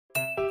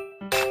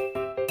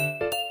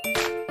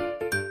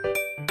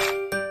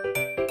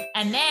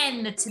And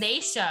then the Today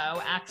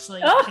Show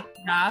actually picked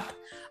it up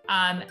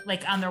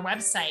like on their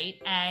website,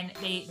 and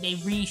they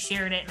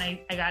reshared it, and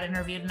I got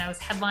interviewed, and I was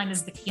headlined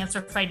as the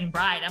cancer fighting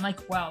bride. I'm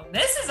like, well,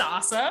 this is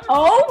awesome.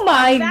 Oh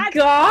my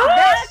God.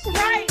 That's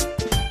right.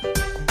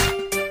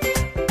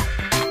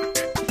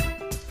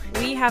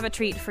 We have a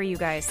treat for you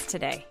guys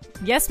today.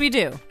 Yes, we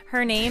do.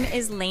 Her name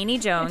is Lainey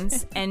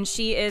Jones, and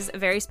she is a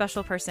very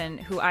special person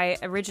who I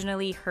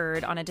originally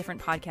heard on a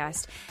different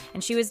podcast,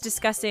 and she was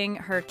discussing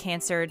her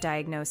cancer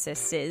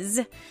diagnoses.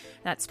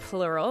 That's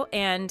plural.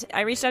 And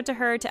I reached out to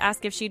her to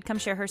ask if she'd come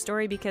share her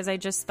story because I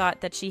just thought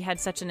that she had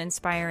such an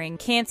inspiring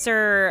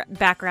cancer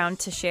background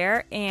to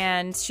share.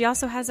 And she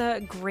also has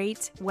a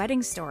great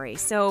wedding story.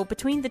 So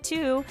between the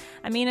two,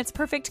 I mean, it's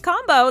perfect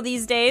combo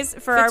these days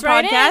for our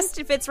podcast.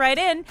 It fits right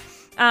in.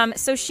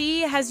 So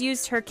she has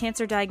used her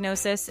cancer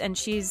diagnosis, and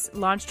she's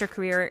launched her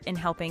career in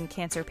helping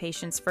cancer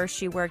patients. First,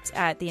 she worked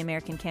at the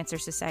American Cancer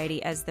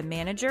Society as the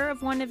manager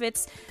of one of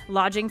its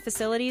lodging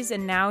facilities,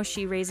 and now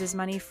she raises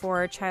money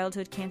for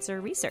childhood cancer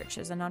research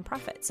as a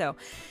nonprofit. So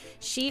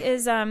she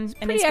is an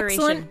inspiration.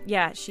 Excellent.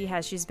 Yeah, she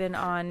has. She's been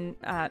on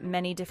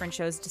many different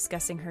shows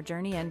discussing her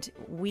journey, and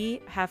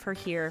we have her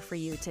here for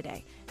you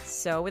today.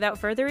 So without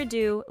further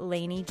ado,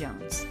 Lainey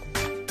Jones.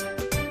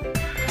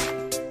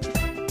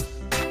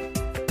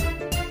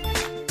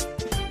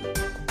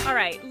 All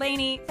right,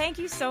 Lainey, thank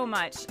you so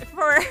much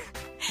for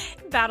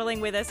battling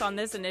with us on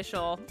this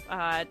initial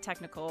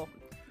technical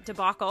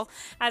debacle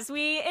as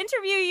we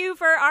interview you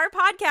for our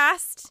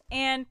podcast.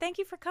 And thank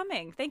you for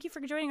coming. Thank you for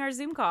joining our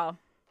Zoom call.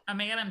 Oh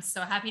my God, I'm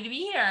so happy to be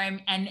here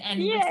and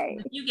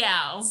with you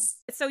gals.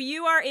 So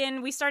you are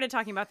we started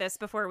talking about this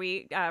before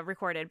we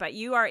recorded, but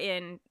you are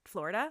in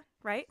Florida,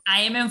 right?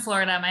 I am in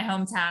Florida, my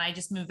hometown. I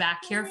just moved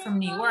back here from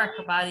New York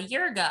about a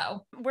year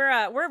ago.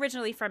 We're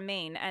originally from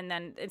Maine, and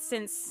then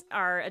since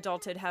our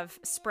adulthood have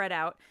spread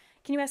out.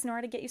 Can you ask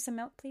Nora to get you some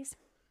milk, please?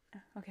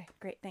 Okay,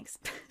 great, thanks.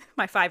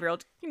 My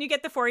 5-year-old. Can you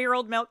get the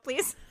 4-year-old milk,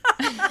 please?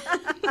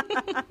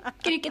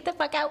 Can you get the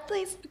fuck out,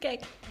 please?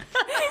 Okay.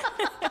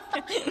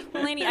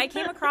 Lainey, I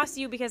came across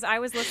you because I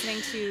was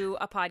listening to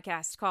a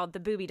podcast called The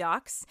Booby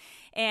Docs,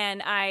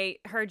 and I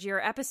heard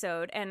your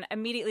episode, and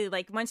immediately,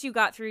 like, once you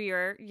got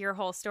through your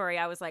whole story,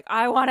 I was like,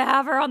 I want to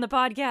have her on the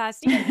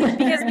podcast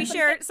because we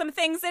share some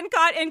things in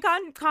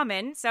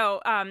common. So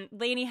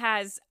Lainey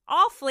has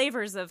all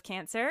flavors of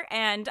cancer,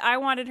 and I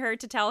wanted her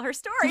to tell her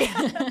story.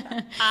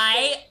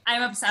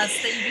 I'm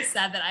obsessed that you just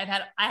said that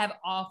I have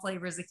all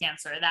flavors of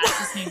cancer. That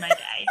just made my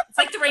day. It's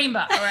like the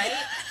rainbow, right?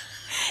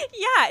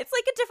 Yeah, it's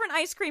like a different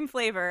ice cream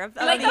flavor of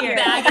like the year. A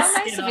bag of How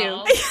nice of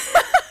you.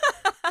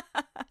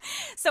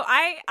 So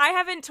I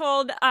haven't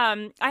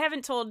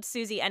told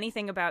Susie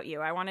anything about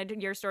you. I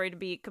wanted your story to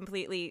be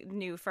completely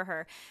new for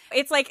her.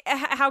 It's like,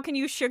 how can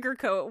you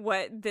sugarcoat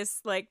what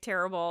this like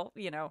terrible,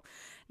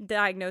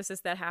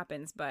 diagnosis that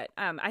happens? But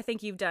I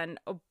think you've done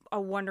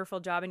a wonderful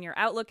job in your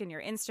outlook and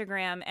your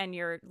Instagram and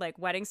your like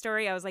wedding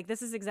story. I was like,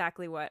 this is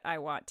exactly what I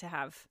want to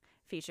have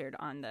featured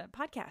on the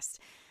podcast.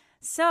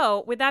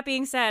 So with that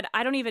being said,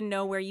 I don't even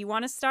know where you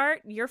want to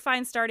start. You're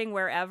fine starting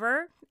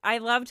wherever. I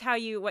loved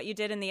what you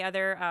did in the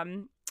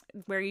other,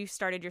 where you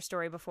started your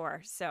story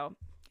before. So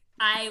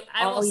I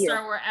will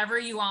start wherever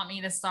you want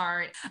me to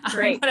start.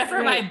 Great.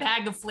 Whatever my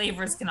bag of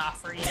flavors can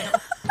offer you.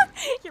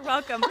 You're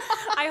welcome.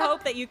 I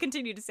hope that you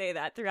continue to say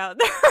that throughout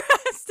the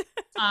rest.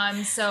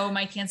 So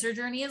my cancer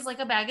journey is like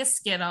a bag of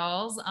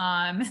Skittles,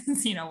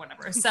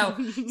 whatever. So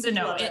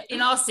no,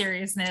 in all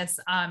seriousness,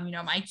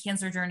 my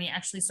cancer journey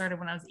actually started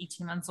when I was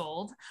 18 months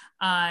old.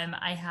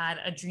 I had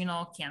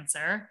adrenal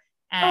cancer,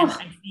 and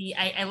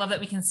I love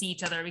that we can see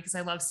each other because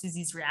I love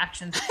Susie's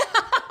reactions.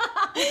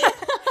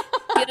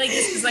 I feel like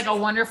this is like a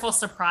wonderful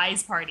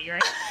surprise party,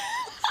 right?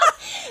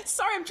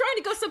 Sorry, I'm trying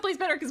to go someplace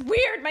better because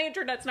weird, my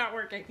internet's not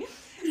working.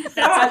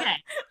 That's okay.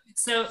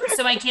 So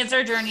my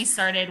cancer journey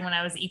started when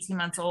I was 18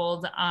 months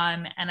old,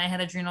 and I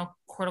had adrenal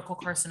cortical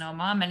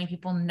carcinoma. Many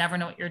people never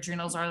know what your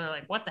adrenals are. They're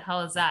like, what the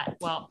hell is that?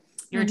 Well,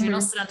 your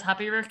adrenals sit on top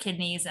of your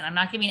kidneys, and I'm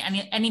not giving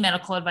any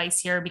medical advice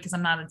here because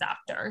I'm not a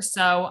doctor.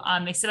 So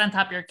they sit on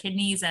top of your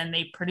kidneys and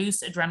they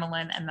produce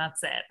adrenaline, and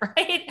that's it,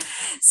 right?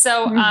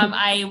 So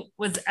I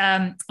was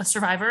a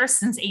survivor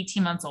since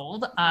 18 months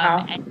old,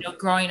 and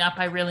growing up,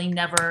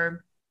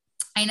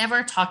 I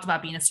never talked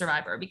about being a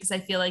survivor because I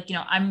feel like,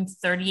 I'm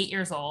 38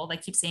 years old. I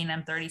keep saying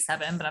I'm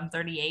 37, but I'm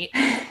 38.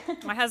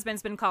 My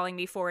husband's been calling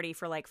me 40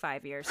 for like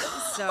 5 years.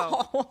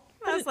 So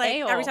I was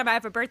like, every time I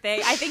have a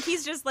birthday, I think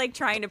he's just like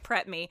trying to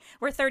prep me.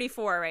 We're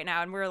 34 right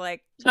now, and we're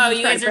like, oh,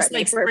 you guys are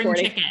like spring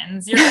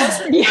chickens. You're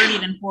closer to 30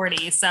 than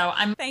 40. So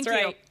thank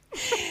you.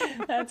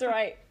 That's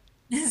right.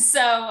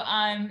 So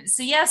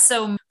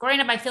growing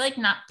up, I feel like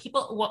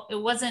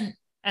it wasn't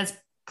as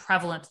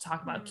prevalent to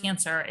talk about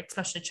cancer,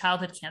 especially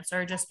childhood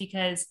cancer, just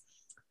because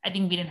I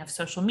think we didn't have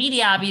social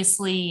media,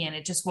 obviously, and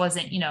it just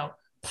wasn't,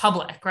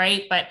 public,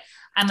 right? But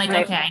I'm like,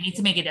 Right. okay, I need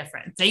to make a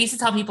difference. I used to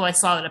tell people I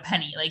swallowed a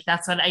penny. Like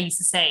that's what I used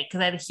to say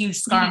because I had a huge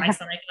scar on my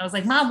stomach. And I was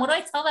like, Mom, what do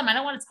I tell them? I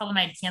don't want to tell them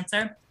I had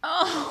cancer.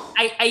 Oh.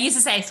 I used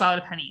to say I swallowed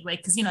a penny, like,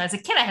 because, you know, as a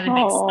kid, I had a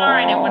big scar.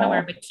 I didn't want to wear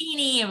a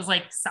bikini. It was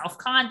like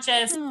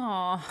self-conscious.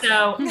 Oh.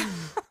 So,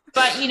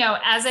 but, you know,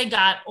 as I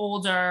got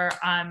older,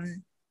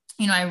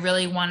 you know, I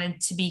really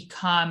wanted to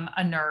become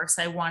a nurse.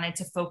 I wanted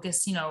to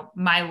focus, you know,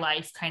 my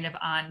life kind of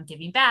on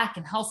giving back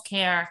and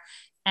healthcare.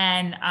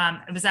 And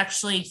it was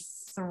actually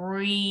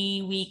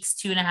 3 weeks,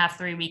 2.5,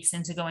 3 weeks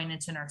into going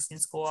into nursing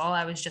school.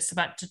 I was just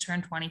about to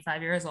turn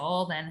 25 years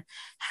old, and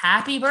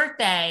happy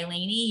birthday,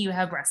 Lainey, you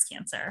have breast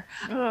cancer.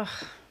 Ugh.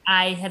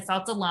 I had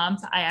felt a lump.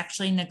 I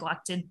actually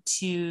neglected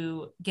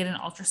to get an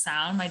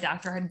ultrasound. My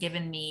doctor had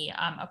given me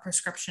a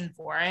prescription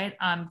for it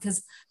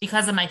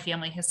because of my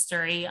family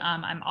history.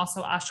 I'm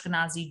also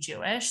Ashkenazi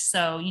Jewish.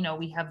 So, you know,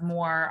 we have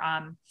more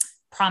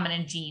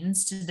prominent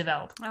genes to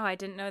develop. Oh, I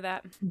didn't know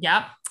that.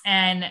 Yep.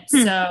 And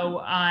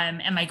so,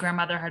 and my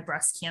grandmother had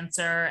breast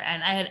cancer,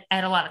 and I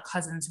had a lot of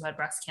cousins who had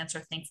breast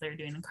cancer. Thankfully, they're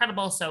doing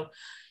incredible. So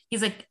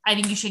he's like, I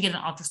think you should get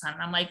an ultrasound.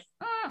 And I'm like,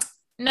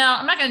 no,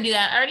 I'm not going to do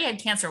that. I already had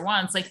cancer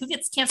once. Like, who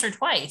gets cancer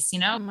twice, you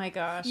know? Oh my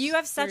gosh. You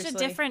have such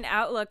Seriously. a different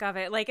outlook of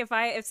it. Like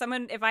I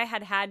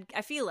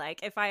feel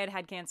like if I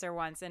had cancer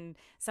once and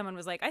someone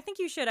was like, I think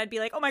you should, I'd be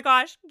like, oh my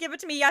gosh, give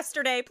it to me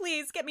yesterday.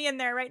 Please get me in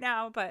there right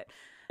now. But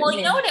well,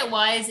 you know what it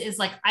was is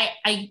like,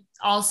 I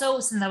also,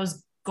 since I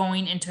was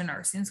going into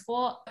nursing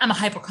school, I'm a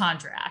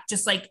hypochondriac,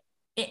 just like,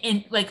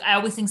 like, I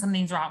always think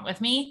something's wrong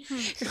with me.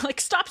 You're like,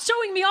 stop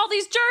showing me all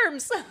these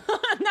germs.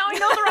 Now I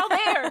know they're all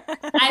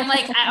there. I'm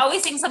like, I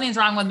always think something's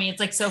wrong with me. It's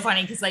like so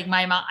funny because like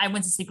my mom, I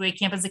went to sleepaway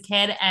camp as a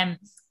kid, and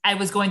I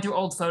was going through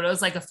old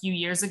photos like a few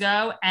years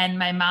ago, and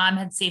my mom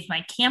had saved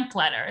my camp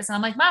letters. And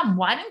I'm like, Mom,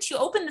 why didn't you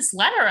open this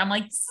letter? I'm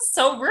like, this is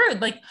so rude.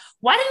 Like,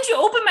 why didn't you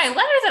open my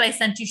letter that I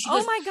sent you? She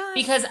goes, oh my God.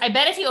 because I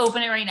bet if you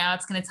open it right now,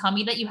 it's going to tell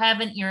me that you have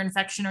an ear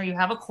infection or you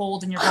have a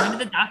cold and you're going to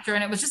the doctor.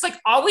 And it was just like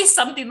always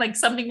something like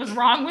something was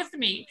wrong with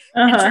me.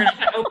 And sure enough,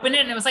 I opened it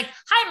and it was like,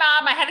 hi,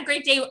 Mom, I had a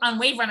great day on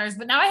Wave Runners,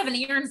 but now I have an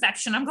ear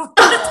infection. I'm going to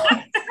the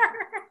doctor.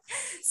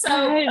 So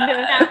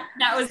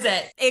that was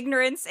it.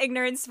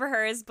 Ignorance for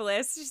her is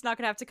bliss. She's not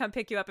gonna have to come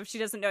pick you up if she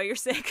doesn't know you're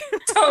sick.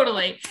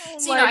 Totally. Oh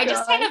So, you know,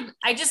 my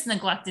I just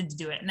neglected to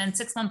do it. And then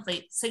 6 months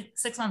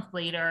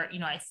later, you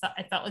know, I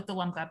felt like the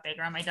lump got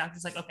bigger, and my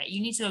doctor's like, okay,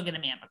 you need to go get a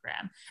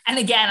mammogram. And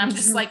again, I'm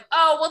just like,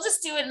 oh, we'll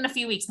just do it in a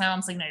few weeks. My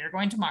mom's like, no, you're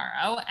going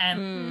tomorrow.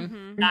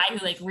 And the guy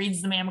who like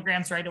reads the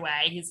mammograms right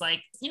away, he's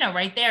like, you know,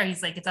 right there,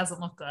 he's like, it doesn't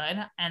look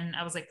good. And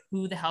I was like,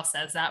 who the hell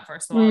says that?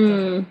 First of all, it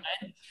doesn't look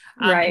good.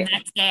 Right. The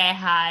next day I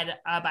had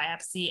a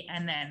biopsy,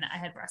 and then I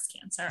had breast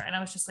cancer, and I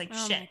was just like,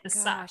 Oh shit, my this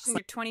gosh. sucks. You're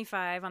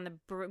 25 on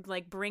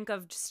the brink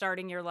of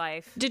starting your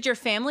life. Did your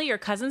family or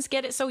cousins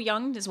get it so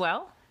young as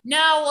well?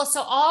 No, well,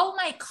 so all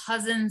my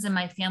cousins and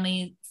my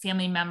family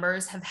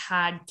members have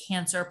had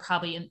cancer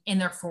probably in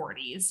their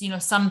 40s, you know,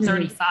 some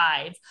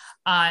 35.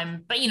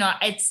 But you know,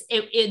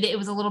 it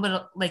was a little bit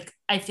of, like,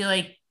 I feel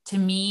like to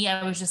me,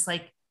 I was just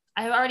like,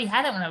 I already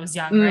had it when I was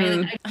young, right?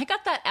 Like, I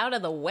got that out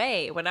of the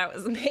way when I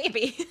was a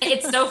baby.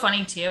 it's so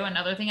funny too.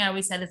 Another thing I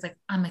always said is like,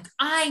 I'm like,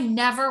 I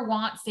never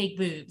want fake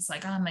boobs.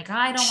 Like, I'm like,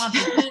 I don't want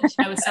fake boobs.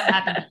 I was so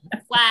happy to be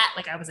flat.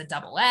 Like I was a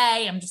double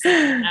A. I'm just like,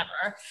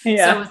 never.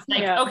 Yeah. So it's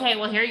like, okay,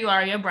 well, here you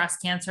are. You have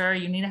breast cancer.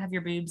 You need to have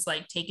your boobs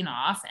like taken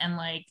off. And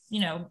like,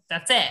 you know,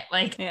 that's it.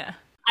 Like, Yeah.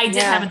 I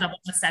did have a double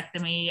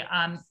mastectomy.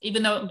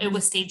 Even though it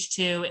was stage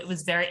 2, it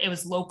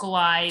was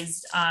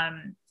localized.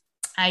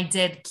 I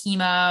did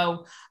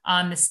chemo,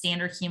 the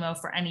standard chemo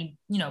for any,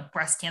 you know,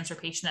 breast cancer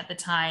patient at the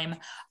time.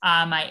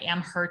 I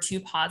am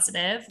HER2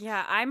 positive.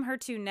 Yeah, I'm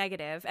HER2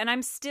 negative, and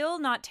I'm still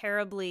not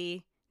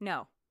terribly,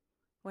 no.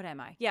 What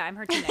am I? Yeah, I'm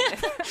HER2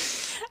 negative.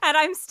 And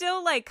I'm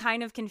still like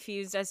kind of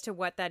confused as to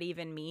what that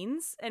even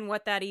means and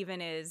what that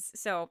even is.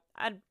 So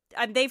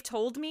they've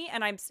told me,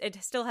 and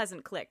it still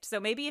hasn't clicked. So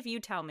maybe if you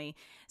tell me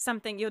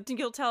something,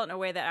 you'll tell it in a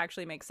way that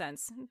actually makes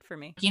sense for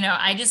me. You know,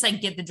 I just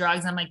like get the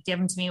drugs. I'm like, give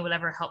them to me,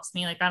 whatever helps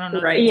me. Like, I don't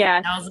know. Right.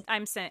 Yeah.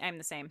 I'm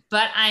the same.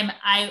 But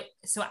I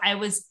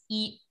was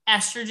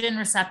estrogen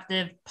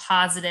receptive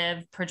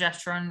positive,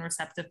 progesterone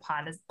receptive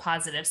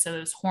positive. So it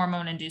was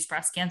hormone induced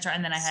breast cancer.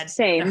 And then I had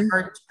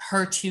the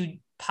HER2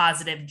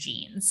 positive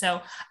gene. So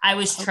I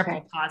was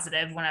triple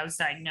positive when I was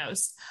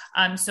diagnosed.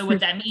 So what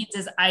that means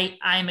is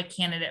I'm a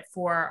candidate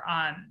for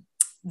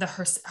the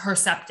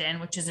Herceptin,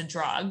 which is a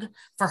drug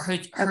for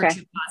HER2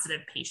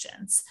 positive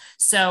patients.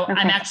 So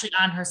I'm actually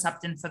on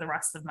Herceptin for the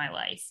rest of my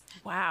life.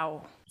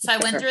 Wow. So I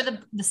went through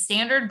the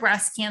standard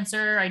breast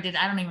cancer. I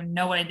don't even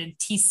know what I did,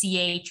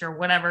 TCH or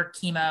whatever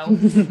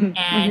chemo.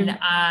 And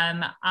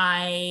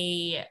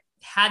I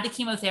had the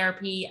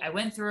chemotherapy. I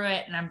went through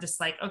it, and I'm just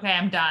like, okay,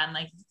 I'm done.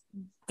 Like,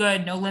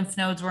 good. No lymph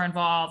nodes were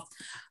involved.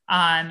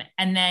 And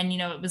then, you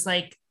know, it was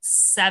like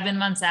 7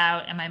 months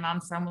out, and my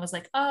mom's friend was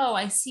like, oh,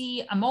 I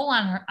see a mole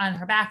on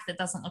her back that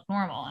doesn't look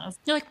normal. And I was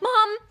You're like,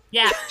 Mom,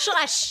 yeah,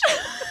 shush.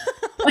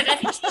 like, I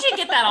think she should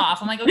get that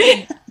off. I'm like,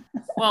 okay,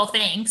 well,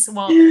 thanks.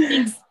 Well,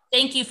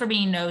 thank you for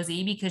being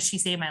nosy because she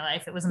saved my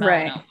life. It was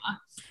Right. melanoma.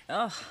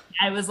 Ugh.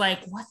 I was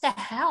like, what the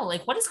hell?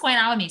 Like, what is going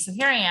on with me? So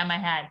here I am. I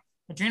had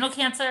adrenal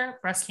cancer,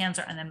 breast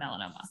cancer, and then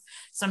melanoma.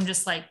 So I'm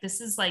just like,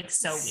 this is like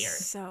so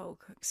weird.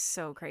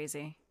 So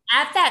crazy.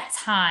 At that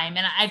time,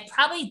 and I've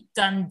probably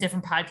done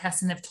different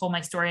podcasts and have told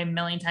my story a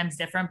million times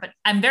different, but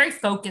I'm very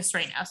focused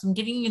right now. So I'm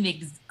giving you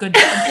the good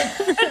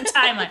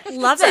timeline.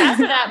 Love So it.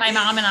 after that, my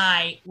mom and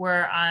I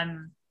were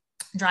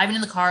driving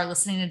in the car,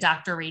 listening to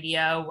Dr.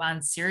 Radio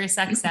on Sirius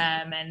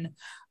XM,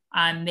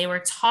 and they were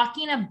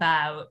talking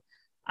about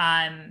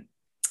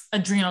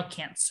adrenal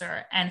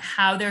cancer and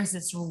how there's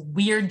this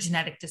weird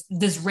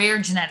this rare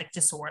genetic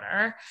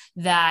disorder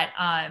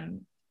that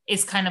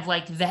is kind of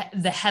like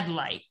the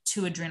headlight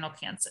to adrenal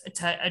cancer.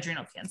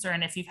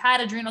 And if you've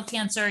had adrenal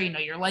cancer, you know,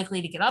 you're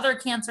likely to get other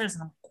cancers.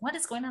 And I'm like, what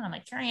is going on? I'm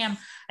like, here I am.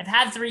 I've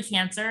had 3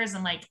 cancers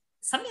and like,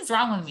 something's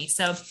wrong with me.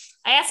 So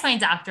I asked my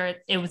doctor,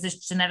 it was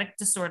this genetic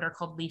disorder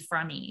called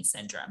Leigh-Fraumeni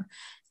syndrome.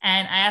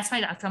 And I asked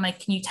my doctor, I'm like,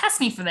 can you test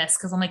me for this?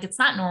 Cause I'm like, it's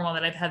not normal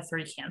that I've had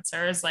 3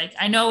 cancers. Like,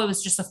 I know it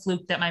was just a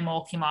fluke that my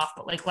mole came off,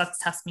 but like, let's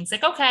test me. He's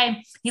like,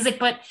 okay. He's like,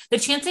 but the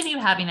chance of you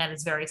having that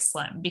is very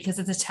slim because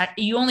it's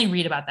you only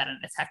read about that in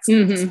a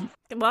textbook.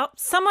 Mm-hmm. Well,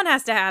 someone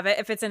has to have it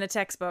if it's in a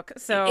textbook.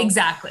 So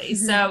exactly.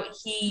 So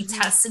he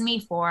tested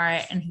me for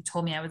it and he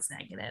told me I was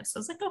negative. So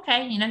I was like,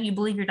 okay, you know, you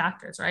believe your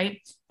doctors,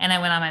 right? And I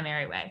went on my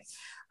merry way.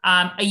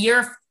 A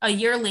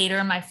year later,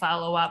 in my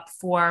follow-up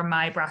for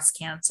my breast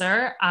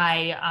cancer,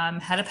 I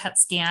had a PET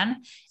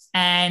scan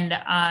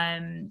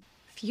and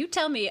If you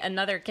tell me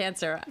another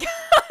cancer.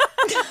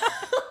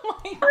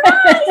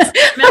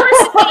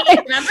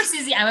 remember,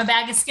 Susie, I'm a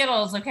bag of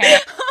Skittles, okay?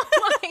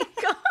 Oh my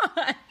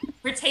God.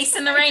 We're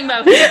tasting the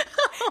rainbow here.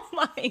 Oh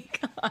my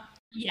God.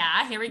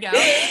 Yeah, here we go.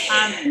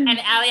 And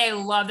Allie, I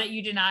love that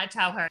you did not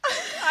tell her.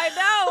 I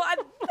know.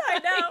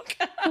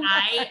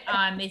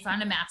 They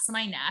found a mass on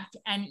my neck.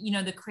 And, you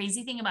know, the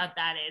crazy thing about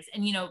that is,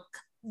 and, you know,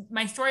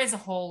 my story as a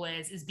whole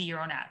is be your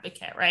own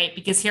advocate, right?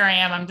 Because here I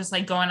am, I'm just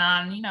like going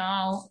on, you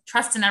know,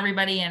 trusting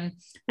everybody. And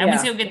I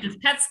went to go get this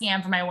PET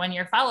scan for my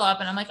 1-year follow-up.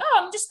 And I'm like, oh,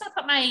 I'm just going to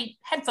put my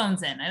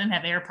headphones in. I didn't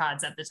have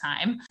AirPods at the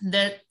time.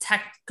 The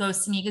tech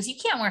goes to me, goes, you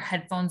can't wear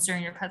headphones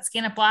during your PET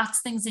scan. It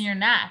blocks things in your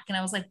neck. And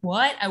I was like,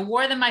 what? I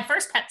wore them my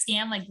first PET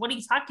scan. Like, what are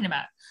you talking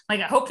about? Like,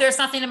 I hope there's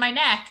nothing in my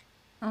neck.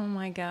 Oh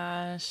my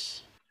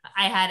gosh.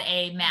 I had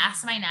a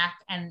mass in my neck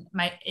and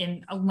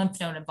in a lymph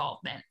node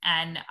involvement.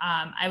 And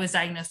I was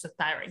diagnosed with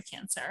thyroid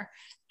cancer.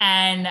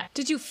 And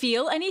did you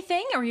feel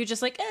anything? Or were you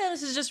just like,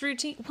 this is just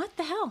routine? What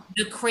the hell?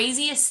 The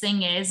craziest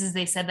thing is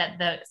they said that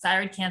the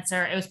thyroid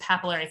cancer, it was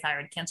papillary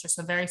thyroid cancer,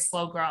 so very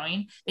slow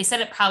growing. They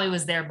said it probably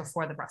was there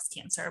before the breast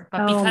cancer,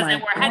 but because I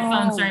wore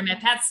headphones during my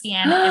PET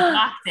scan, it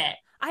blocked it.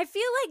 I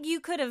feel like you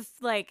could have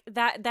like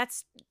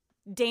that's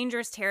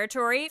dangerous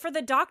territory for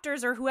the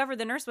doctors or whoever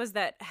the nurse was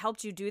that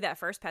helped you do that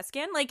first PET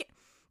scan. Like,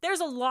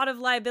 there's a lot of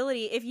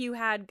liability if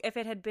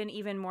it had been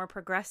even more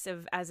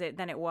progressive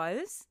than it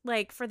was.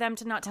 Like, for them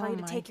to not tell you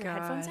to take your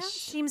headphones out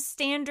seems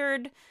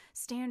standard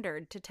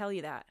to tell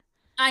you that.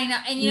 I know.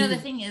 And you know, the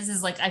thing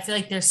is like, I feel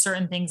like there's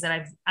certain things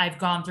that I've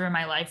gone through in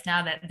my life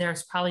now that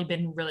there's probably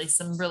been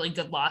some really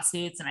good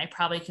lawsuits, and I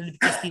probably could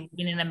just be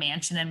living in a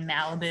mansion in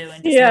Malibu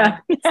and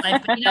just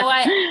life. But you know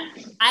what?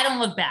 I don't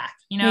look back,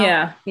 you know?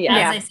 As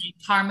I say,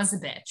 karma's a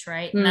bitch,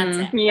 right? And that's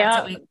it.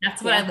 Yeah.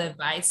 That's what I live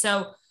by.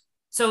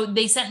 So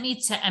they sent me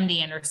to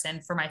MD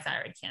Anderson for my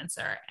thyroid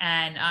cancer.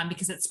 And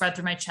because it spread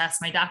through my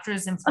chest, my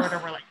doctors in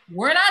Florida were like,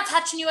 we're not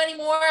touching you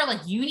anymore.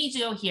 Like, you need to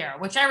go here,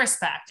 which I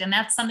respect. And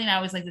that's something I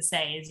always like to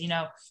say is, you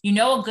know,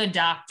 a good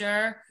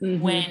doctor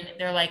when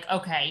they're like,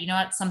 okay, you know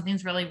what,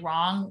 something's really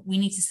wrong. We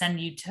need to send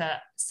you to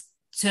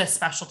a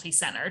specialty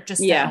center.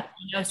 Just to, you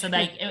know, so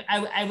like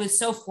I was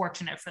so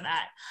fortunate for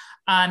that.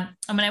 And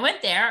when I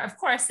went there, of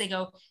course, they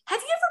go, have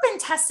you ever been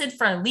tested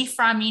for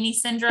Leigh-Fraumeni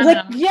syndrome?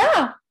 Like, and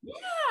yeah,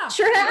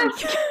 sure have.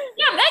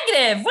 Yeah, I'm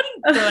negative. What are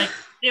you they're like?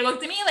 They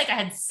looked at me like I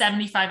had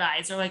 75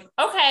 eyes. They're like,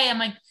 okay. I'm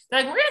like, they're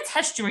like, we're going to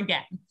test you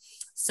again.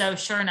 So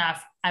sure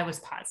enough, I was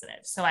positive.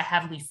 So I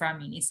have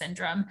Leigh-Fraumeni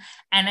syndrome.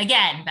 And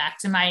again, back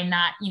to my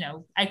not, you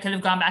know, I could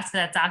have gone back to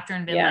that doctor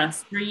and been like,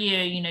 screw you,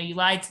 you know, you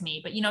lied to me.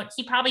 But, you know,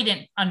 he probably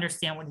didn't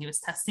understand what he was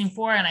testing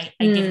for. And I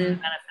gave him the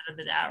benefit of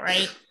the doubt,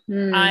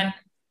 right?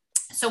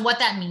 So what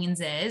that means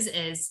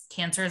is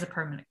cancer is a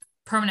permanent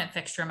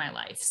fixture in my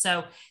life.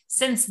 So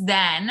since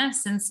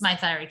my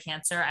thyroid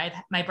cancer,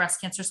 my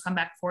breast cancer's come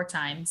back 4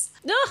 times.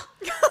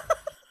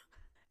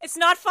 It's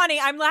not funny.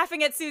 I'm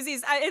laughing at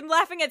Susie's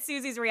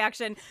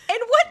reaction. And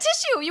what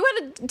tissue?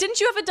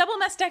 Didn't you have a double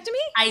mastectomy?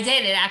 I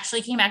did. It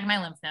actually came back in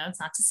my lymph nodes,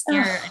 not to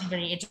scare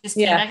anybody. It just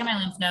came back in my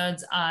lymph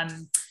nodes.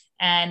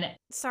 And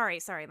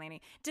sorry,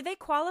 Lainey. Did they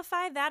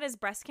qualify that as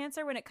breast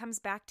cancer when it comes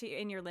back to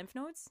in your lymph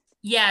nodes?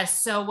 Yeah.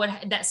 So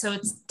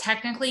it's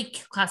technically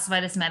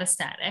classified as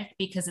metastatic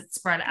because it's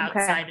spread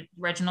outside its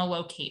original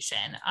location.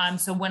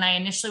 So when I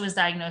initially was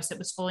diagnosed, it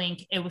was fully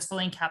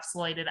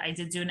encapsulated. I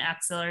did do an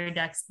axillary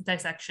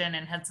dissection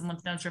and had some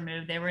lymph nodes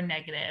removed. They were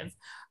negative.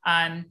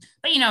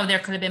 But you know, there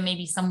could have been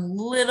maybe some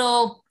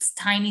little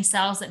tiny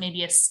cells that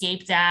maybe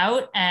escaped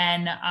out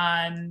and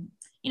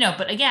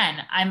but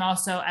again, I'm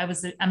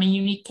a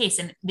unique case.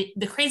 And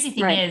the crazy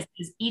thing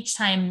is each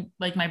time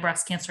like my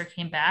breast cancer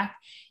came back,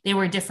 they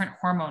were different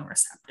hormone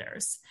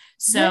receptors.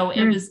 So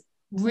it was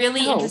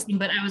really interesting,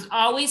 but I was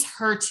always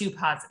HER2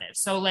 positive.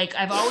 So like,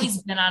 I've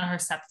always been on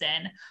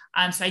Herceptin.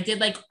 So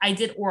I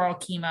did oral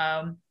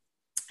chemo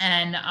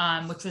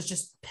and, which was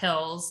just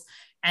pills.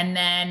 And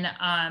then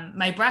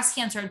my breast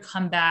cancer had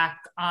come back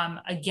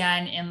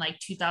again in like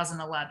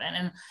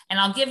 2011. And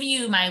I'll give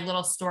you my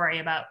little story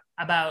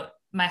about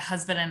my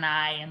husband and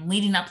I and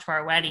leading up to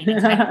our wedding.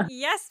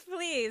 Yes,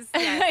 please.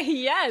 Yes.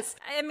 Yes.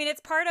 I mean,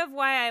 it's part of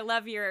why I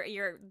love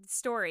your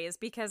stories,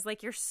 because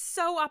like you're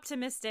so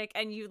optimistic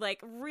and you like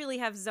really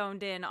have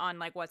zoned in on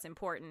like what's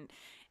important.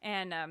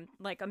 And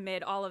like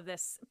amid all of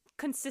this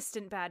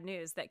consistent bad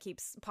news that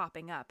keeps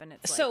popping up, and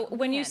it's so like,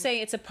 when you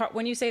say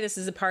when you say this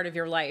is a part of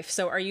your life,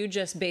 so are you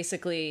just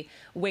basically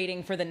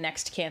waiting for the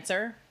next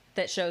cancer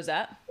that shows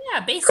up? Yeah,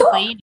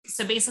 basically. Cool.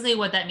 So basically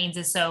what that means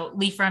is, so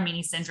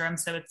Li-Fraumeni syndrome.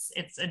 So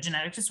it's a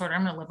genetic disorder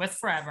I'm going to live with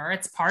forever.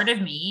 It's part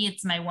of me.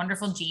 It's my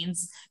wonderful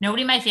genes.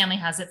 Nobody in my family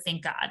has it.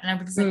 Thank God. And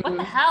everybody's like, what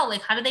the hell?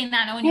 Like, how did they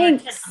not know when you were a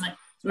kid? I'm like,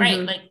 right.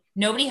 Like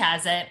nobody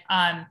has it.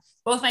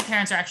 Both my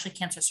parents are actually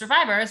cancer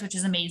survivors, which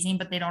is amazing,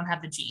 but they don't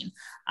have the gene.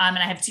 And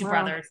I have two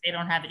brothers. They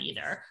don't have it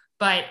either.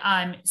 But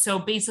so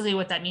basically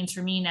what that means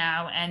for me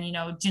now, and,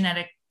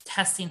 genetic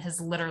testing has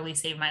literally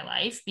saved my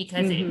life,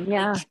 because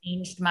it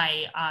changed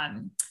my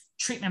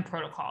treatment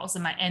protocols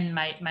and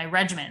my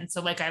regimen.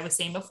 So like I was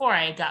saying before,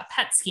 I got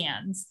PET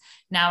scans.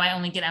 Now I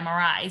only get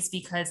MRIs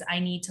because I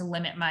need to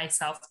limit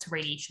myself to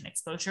radiation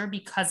exposure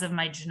because of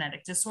my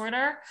genetic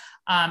disorder.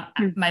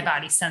 My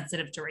body's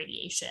sensitive to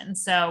radiation.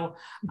 So,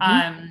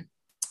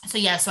 so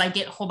I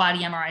get whole body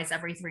MRIs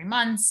every 3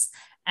 months.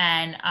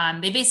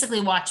 And they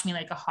basically watch me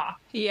like a hawk.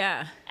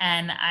 Yeah.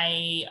 And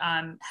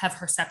I have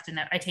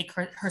Herceptin. I take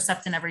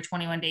Herceptin every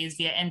 21 days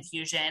via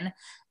infusion.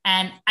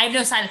 And I have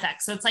no side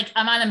effects. So it's like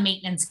I'm on a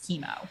maintenance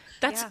chemo.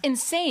 That's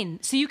insane.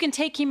 So you can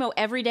take chemo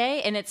every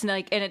day and it's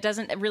like, and it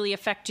doesn't really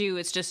affect you.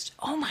 It's just,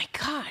 oh my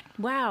God.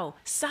 Wow.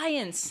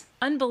 Science.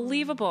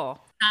 Unbelievable.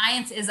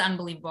 Science is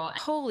unbelievable.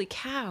 Holy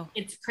cow.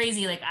 It's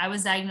crazy. Like I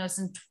was diagnosed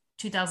in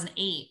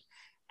 2008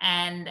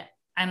 and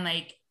I'm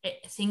like,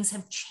 things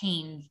have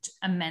changed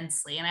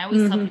immensely. And I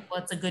always tell people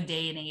it's a good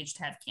day and age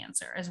to have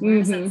cancer. As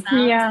weird as that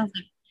sounds,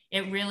 like,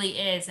 it really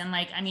is. And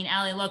like, I mean,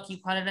 Allie, look, you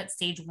caught it at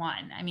stage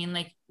 1. I mean,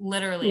 like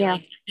literally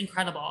like it's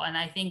incredible. And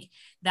I think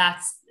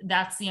that's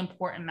the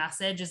important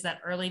message, is that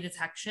early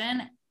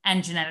detection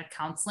and genetic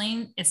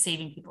counseling is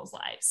saving people's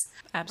lives.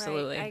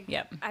 Absolutely. Right.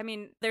 Yep. I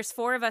mean, there's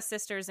 4 of us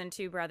sisters and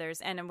 2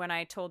 brothers. And when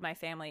I told my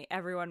family,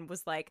 everyone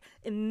was like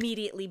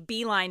immediately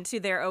beeline to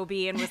their OB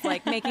and was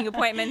like making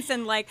appointments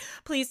and like,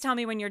 please tell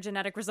me when your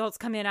genetic results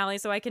come in, Allie,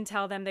 so I can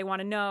tell them they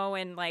want to know.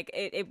 And like,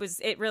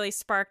 it really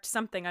sparked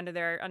something under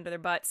their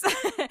butts.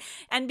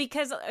 And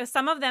because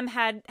some of them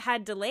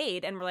had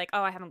delayed and were like,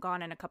 oh, I haven't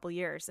gone in a couple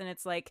years. And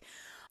it's like,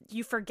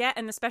 you forget,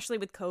 and especially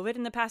with COVID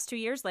in the past 2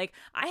 years, like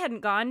I hadn't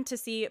gone to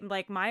see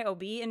like my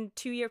OB in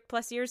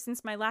 2+ years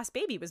since my last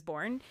baby was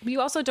born. You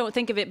also don't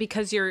think of it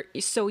because you're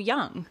so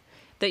young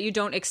that you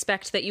don't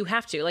expect that you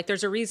have to. Like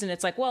there's a reason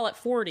it's like, well, at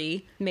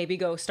 40, maybe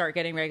go start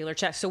getting regular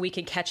checks so we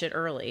can catch it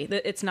early.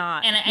 It's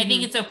not. And I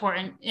think it's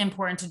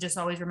important to just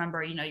always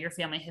remember, your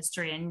family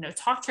history and,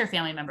 talk to your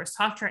family members,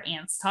 talk to your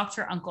aunts, talk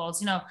to your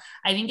uncles.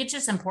 I think it's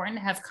just important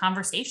to have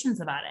conversations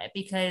about it,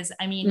 because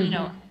I mean,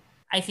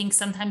 I think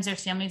sometimes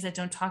there's families that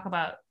don't talk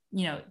about,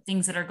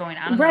 things that are going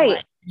on in their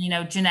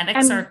life.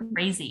 Genetics are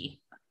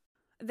crazy.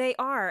 They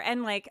are.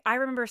 And like, I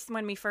remember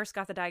when we first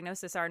got the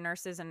diagnosis, our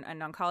nurses and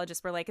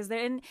oncologists were like, is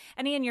there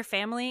any in your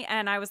family?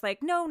 And I was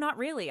like, no, not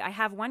really. I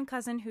have one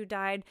cousin who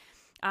died,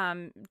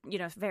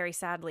 very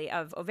sadly,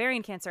 of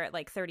ovarian cancer at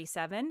like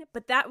 37,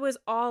 but that was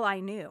all I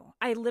knew.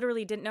 I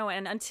literally didn't know.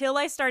 And until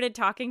I started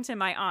talking to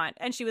my aunt,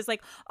 and she was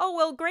like, oh,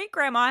 well, great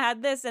grandma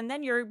had this, and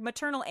then your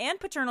maternal and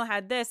paternal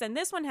had this, and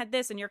this one had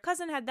this, and your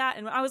cousin had that.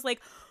 And I was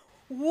like,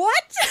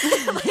 what?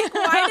 Like,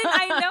 why didn't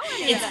I know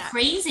any of that? It's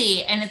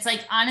crazy. And it's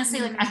like, honestly,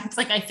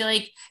 I feel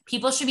like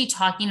people should be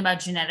talking about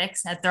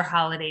genetics at their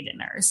holiday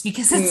dinners,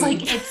 because it's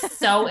like, it's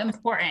so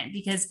important.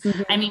 Because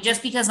I mean,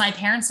 just because my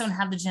parents don't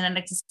have the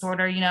genetic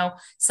disorder,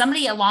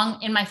 somebody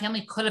along in my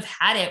family could have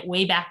had it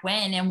way back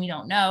when, and we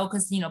don't know,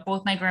 because,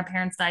 both my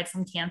grandparents died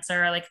from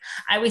cancer. Like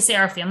I always say,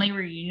 our family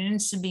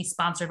reunions should be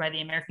sponsored by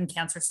the American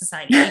Cancer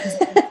Society, because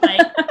it's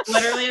like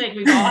literally like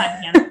we've all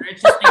had cancer.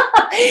 It's just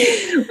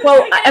like,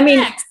 well, I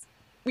mean,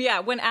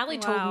 yeah, when Allie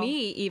told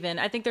me, even,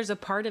 I think there's a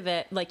part of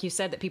it, like you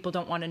said, that people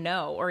don't want to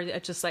know, or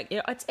it's just like,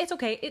 it's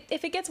okay.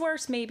 If it gets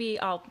worse, maybe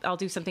I'll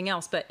do something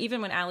else. But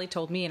even when Allie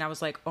told me, and I was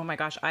like, oh my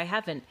gosh, I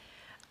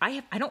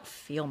don't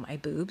feel my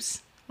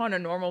boobs on a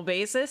normal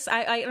basis.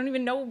 I don't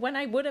even know when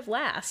I would have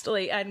last. So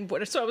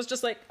I was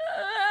just like,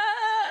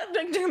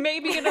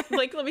 maybe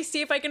like, let me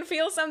see if I can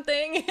feel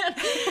something. And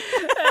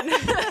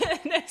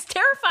it's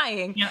terrifying.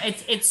 dying.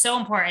 It's so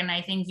important.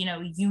 I think, you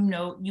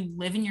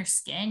live in your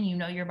skin, you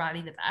know your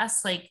body the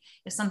best. Like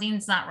if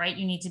something's not right,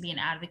 you need to be an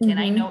advocate. Mm-hmm.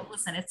 I know,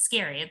 listen, it's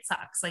scary. It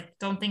sucks. Like,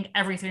 don't think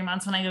every 3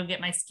 months when I go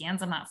get my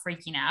scans, I'm not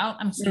freaking out.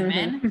 I'm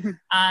human.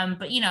 Mm-hmm.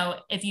 But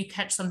if you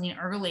catch something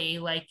early,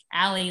 like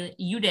Allie,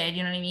 you did,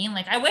 you know what I mean?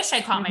 Like, I wish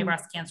I caught my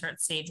breast cancer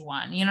at stage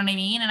 1, you know what I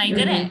mean? And I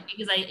didn't,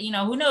 because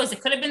who knows?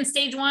 It could have been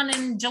stage 1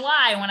 in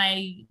July when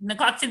I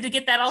neglected to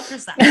get that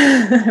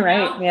ultrasound.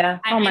 Right. Yeah.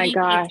 Oh my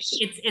gosh.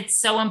 It's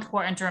so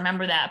important to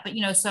remember that. But,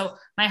 so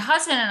my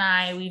husband and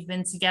I, we've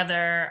been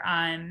together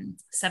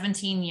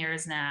 17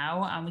 years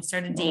now. We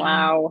started dating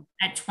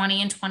at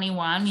 20 and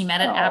 21. We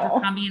met at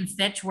Abercrombie and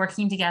Fitch,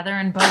 working together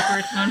in Boca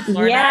Raton,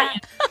 Florida. Yeah.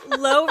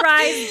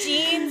 Low-rise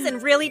jeans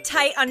and really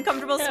tight,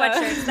 uncomfortable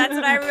sweatshirts. That's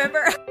what I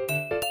remember.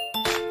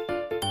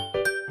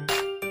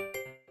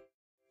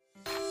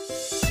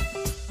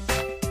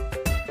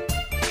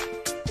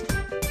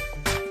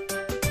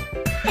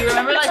 You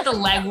remember like the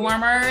leg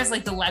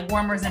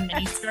warmers and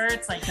mini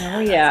skirts? Like, oh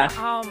yeah.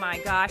 Oh my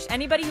gosh.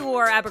 Anybody who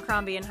wore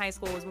Abercrombie in high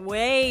school was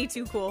way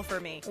too cool for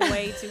me.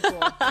 Way too cool.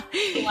 Love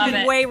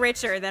it. Way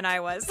richer than I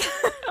was.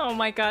 Oh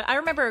my God. I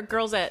remember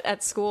girls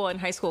at school, in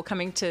high school,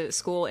 coming to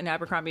school in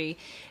Abercrombie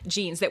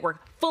jeans that were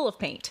full of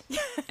paint.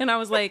 And I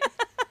was like,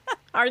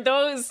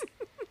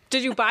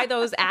 did you buy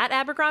those at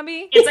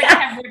Abercrombie? It's like I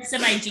have rips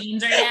in my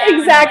jeans right now.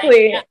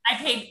 Exactly. I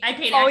paid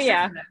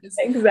extra for those.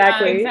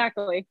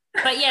 Exactly.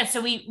 But yeah, so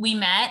we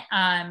met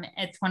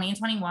at 20 and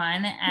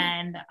 21,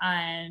 and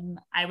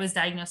I was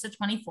diagnosed at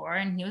 24,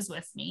 and he was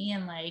with me,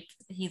 and like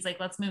he's like,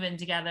 let's move in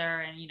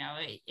together. And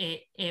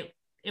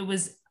it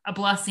was a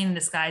blessing in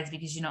disguise,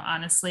 because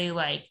honestly,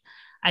 like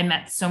I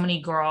met so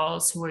many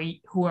girls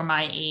who are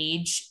my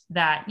age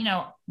that,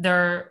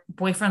 their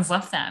boyfriends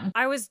left them.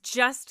 I was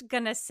just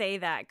going to say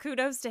that.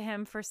 Kudos to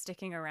him for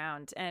sticking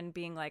around and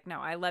being like, no,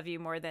 I love you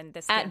more than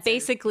this. At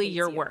basically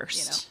your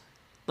worst.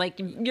 Like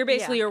you're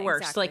basically your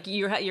worst.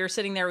 Exactly. Like you're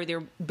sitting there with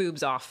your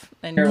boobs off,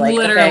 and you're like,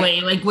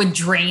 literally like with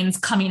drains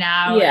coming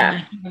out.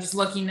 Yeah. And just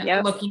looking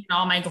at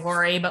all my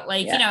glory. But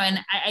like, and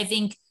I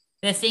think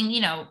the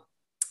thing,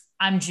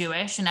 I'm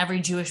Jewish, and every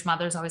Jewish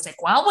mother's always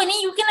like, well, when are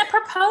you going to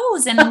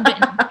propose? And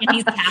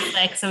he's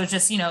Catholic. So it's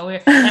just,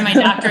 and my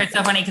doctor, it's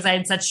so funny because I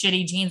had such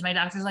shitty genes. My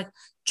doctor's like,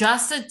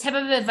 just a tip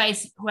of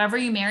advice, whoever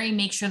you marry,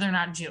 make sure they're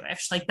not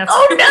Jewish. Like that's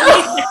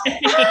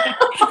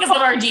because of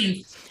our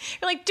genes.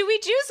 You're like, do we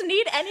Jews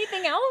need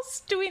anything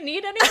else? Do we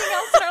need anything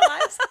else in our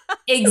lives?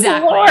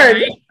 Exactly.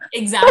 Right?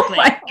 Exactly.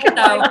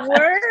 Oh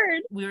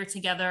word. We were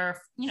together,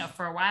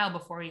 for a while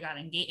before we got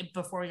engaged.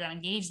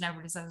 And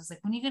everybody was like,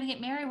 when are you going to get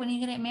married? When are you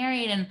going to get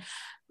married? And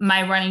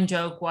my running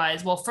joke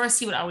was, well, first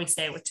he would always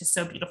say, which is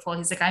so beautiful.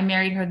 He's like, I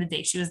married her the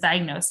day she was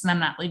diagnosed, and I'm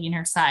not leaving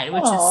her side,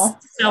 which is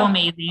so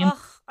amazing.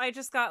 Oh, I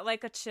just got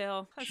like a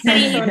chill. And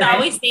he would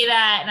always say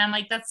that. And I'm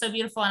like, that's so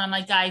beautiful. And I'm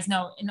like, guys,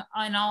 no, in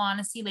all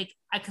honesty, like,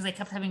 because I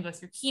kept having to go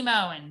through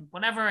chemo and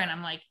whatever. And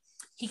I'm like,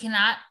 he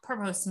cannot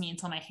propose to me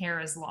until my hair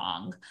is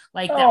long.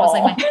 Like that was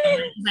like my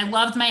favorite. I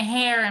loved my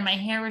hair, and my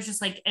hair was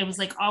just like, it was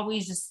like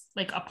always just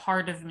like a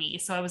part of me.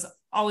 So I was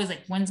always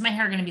like, when's my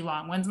hair going to be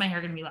long? When's my hair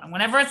going to be long?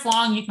 Whenever it's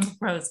long, you can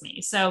propose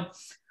me. So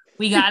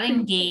we got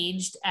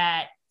engaged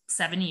at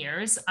 7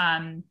 years.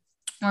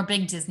 We're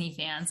big Disney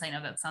fans. I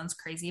know that sounds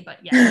crazy, but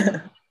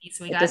yeah.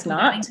 So we got to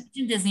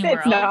Disney World.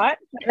 It's not.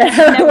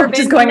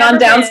 Just going on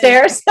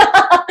downstairs.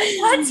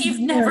 What? You've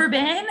never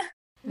been?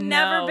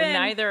 Never been.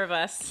 Neither of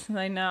us.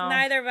 I know.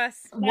 Neither of us.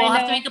 We'll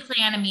have to make a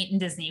plan to meet in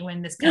Disney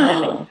when this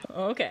comes.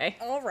 Okay.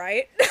 All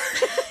right.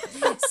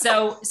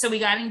 So we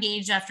got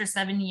engaged after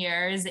 7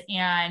 years,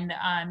 and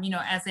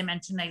as I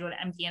mentioned, I go to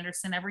MD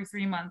Anderson every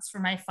 3 months for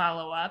my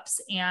follow-ups,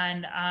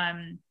 and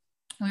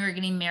we were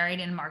getting married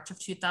in March of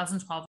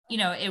 2012.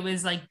 It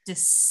was like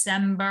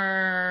December-ish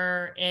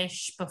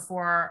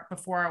before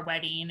our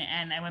wedding.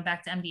 And I went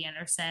back to MD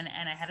Anderson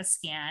and I had a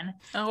scan.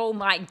 Oh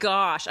my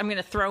gosh. I'm going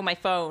to throw my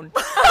phone.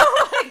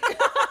 Oh my gosh.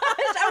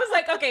 I was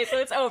like, okay, so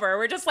it's over.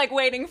 We're just like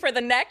waiting for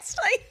the next,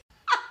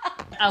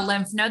 a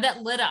lymph node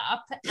that lit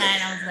up.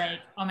 And I was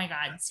like, oh my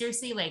God,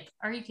 seriously? Like,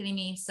 are you kidding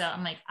me? So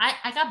I'm like,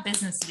 I got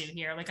business to do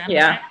here. Like,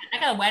 I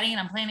got a wedding and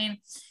I'm planning.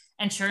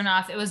 And sure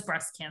enough, it was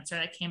breast cancer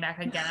that came back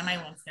again on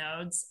my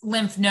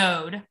lymph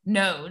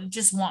node,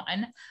 just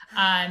one.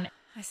 I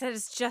said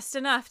it's just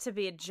enough to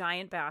be a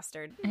giant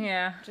bastard.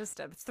 Yeah. Just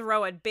to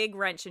throw a big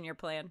wrench in your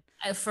plan.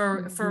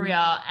 For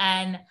real.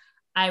 And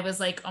I was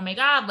like, oh my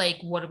God, like,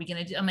 what are we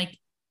going to do? I'm like,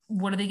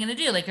 what are they going to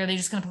do? Like, are they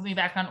just going to put me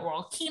back on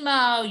oral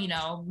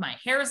chemo? My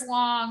hair's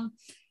long.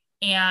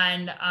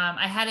 And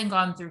I hadn't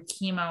gone through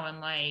chemo in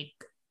like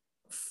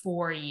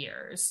 4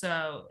 years.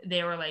 So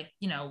they were like,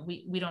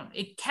 we don't,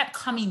 it kept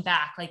coming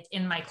back like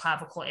in my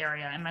clavicle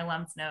area and my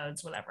lymph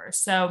nodes, whatever.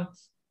 So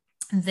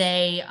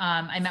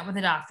I met with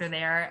a doctor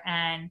there,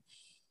 and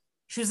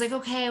she was like,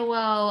 okay,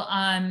 well,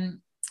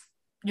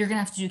 you're going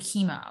to have to do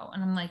chemo.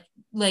 And I'm like,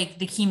 like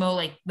the chemo,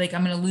 like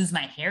I'm going to lose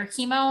my hair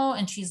chemo.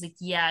 And she's like,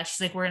 yeah,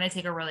 she's like, we're going to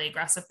take a really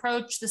aggressive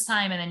approach this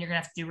time. And then you're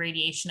going to have to do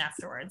radiation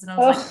afterwards. And I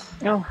was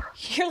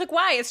You're like,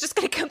 why? It's just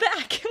going to come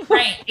back.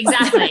 Right.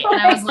 Exactly.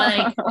 And I was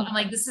like, I'm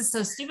like, this is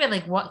so stupid.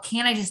 Like, what,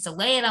 can't I just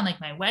delay it on like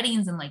my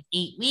wedding's in like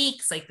 8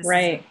 weeks? Like this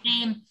is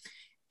insane.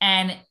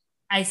 And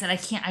I said, I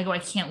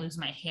can't lose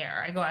my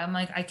hair. I'm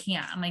like, I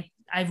can't. I'm like,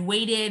 I've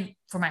waited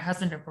for my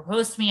husband to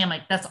propose to me. I'm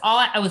like, that's all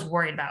I was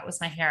worried about was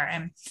my hair.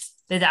 And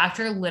the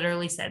doctor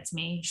literally said to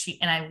me,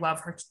 and I love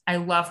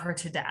her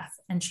to death.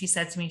 And she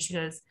said to me, she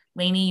goes,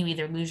 Lainey, you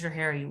either lose your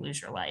hair or you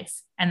lose your life.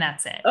 And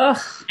that's it. Ugh.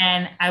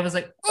 And I was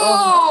like, okay,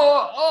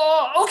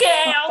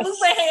 I'll lose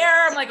my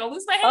hair. I'm like, I'll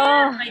lose my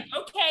hair. I'm like,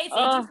 okay,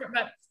 thank you.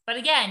 But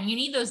again, you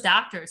need those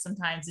doctors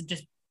sometimes to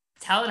just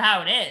tell it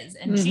how it is.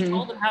 And she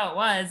told him how it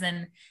was.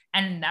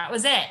 And that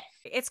was it.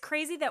 It's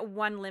crazy that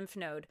one lymph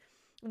node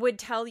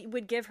would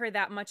give her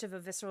that much of a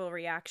visceral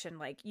reaction.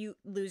 Like, you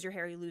lose your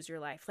hair, you lose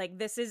your life. Like,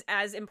 this is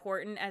as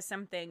important as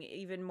something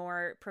even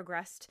more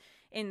progressed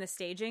in the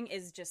staging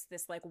is just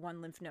this like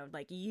one lymph node.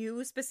 Like,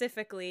 you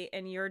specifically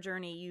in your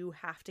journey, you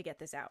have to get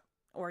this out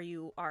or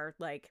you are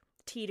like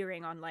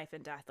teetering on life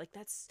and death. Like,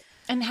 that's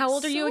And how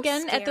old are you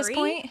again scary. At this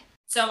point?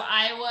 So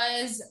I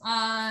was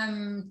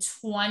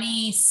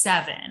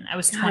 27. I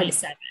was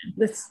 27.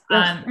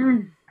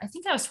 I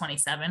think I was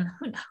 27.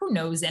 Who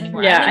knows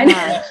anymore? Yeah, I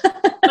know.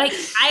 Like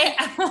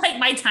like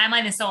my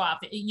timeline is so off.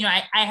 You know,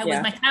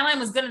 my timeline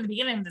was good in the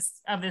beginning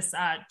of this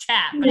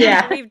chat.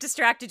 But we've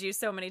distracted you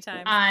so many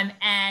times. I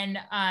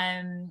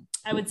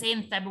would say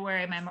in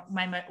February,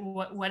 my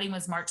wedding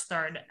was March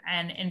 3rd,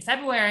 and in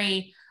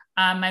February,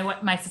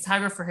 my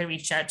photographer had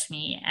reached out to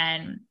me,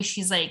 and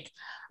she's like,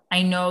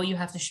 I know you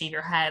have to shave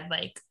your head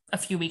like a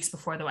few weeks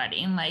before the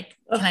wedding. Like,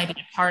 can I be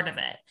a part of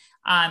it?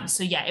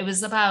 So yeah, it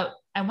was about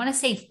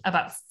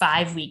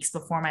 5 weeks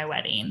before my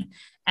wedding,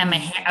 and my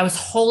hair, I was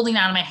holding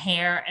on to my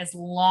hair as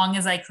long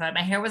as I could.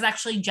 My hair was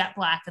actually jet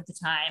black at the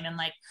time. And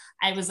like,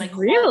 I was like,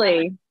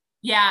 really?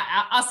 Yeah,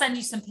 I'll send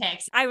you some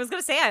pics. I was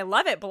going to say, I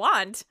love it.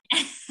 Blonde.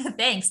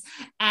 Thanks.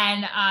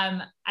 And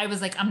I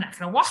was like, I'm not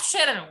going to wash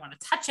it. I don't want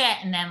to touch it.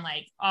 And then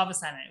like, all of a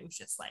sudden it was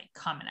just like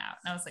coming out.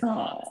 And I was like,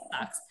 oh, this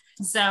sucks.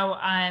 So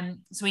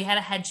we had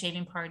a head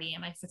shaving party,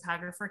 and my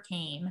photographer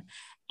came,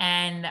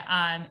 and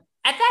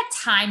at that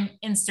time,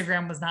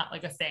 Instagram was not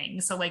like a thing.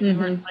 So like we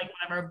were like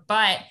whatever,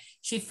 but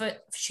she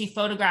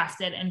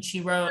photographed it, and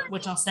she wrote,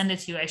 which I'll send it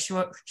to you. She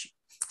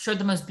showed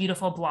the most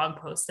beautiful blog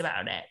post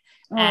about it.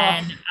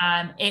 And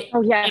it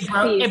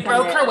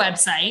broke her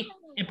website.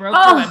 It broke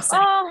her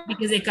website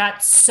because it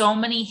got so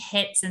many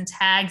hits and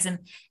tags, and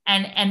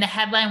the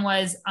headline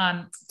was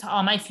to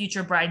all my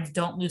future brides,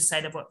 don't lose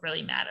sight of what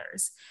really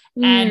matters.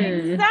 And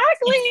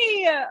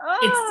exactly.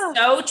 It's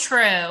so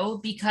true,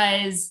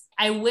 because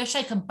I wish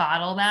I could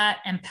bottle that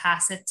and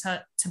pass it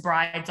to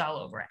brides all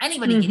over,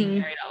 anybody getting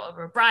married all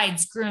over,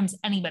 brides, grooms,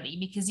 anybody,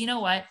 because you know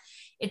what?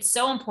 It's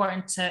so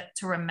important to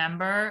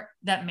remember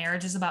that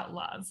marriage is about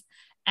love,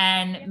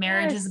 and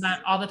marriage is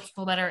about all the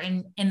people that are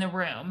in the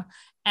room.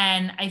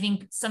 And I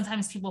think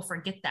sometimes people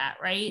forget that.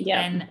 Right.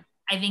 Yeah. And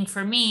I think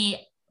for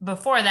me,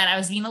 before that, I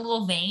was being a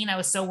little vain. I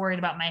was so worried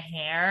about my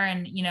hair,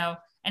 and, you know,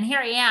 and here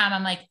I am,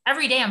 I'm like,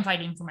 every day I'm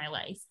fighting for my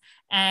life.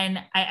 And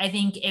I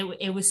think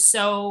it was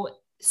so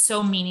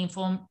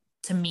meaningful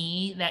to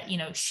me that, you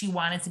know, she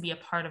wanted to be a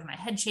part of my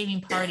head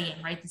shaving party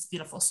and write this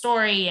beautiful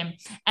story.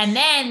 And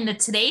then the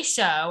Today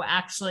Show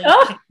actually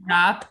picked it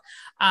up,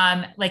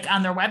 like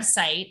on their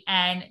website,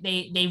 and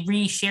they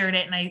reshared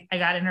it, and I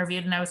got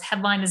interviewed, and I was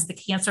headlined as the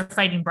cancer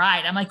fighting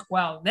bride. I'm like,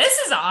 well, this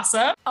is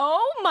awesome.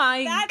 Oh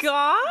my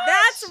God.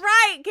 That's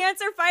right.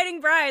 Cancer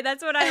fighting bride.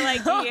 That's what I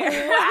like to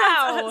hear.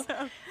 Wow.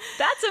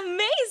 That's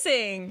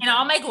amazing. In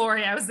all my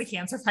glory, I was the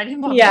cancer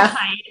fighting bride. Yeah.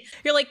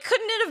 You're like,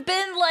 couldn't it have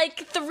been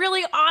like the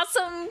really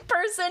awesome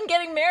person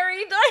getting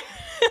married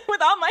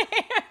with all my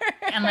hair?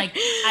 And like,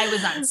 I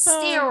was on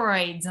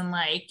steroids, and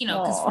like, you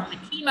know, because from the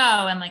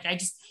chemo, and like,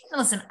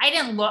 listen, I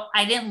didn't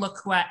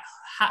look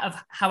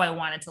how I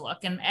wanted to look.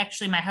 And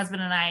actually my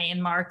husband and I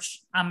on March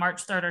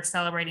 3rd are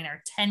celebrating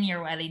our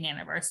 10-year wedding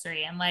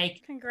anniversary. And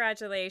like,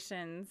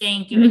 congratulations.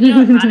 Thank you. And, you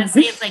know,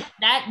 honestly, it's like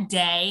that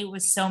day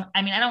was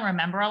I mean, I don't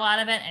remember a lot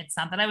of it. It's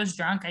not that I was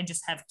drunk. I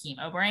just have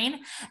chemo brain.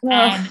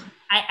 And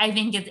I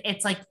think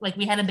it's like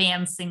we had a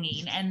band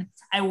singing, and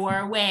I wore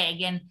a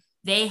wig, and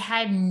they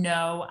had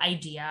no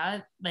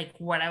idea like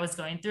what I was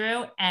going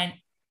through. And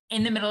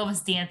in the middle of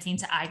us dancing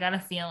to I Got a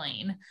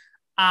Feeling,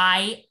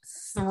 I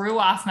threw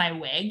off my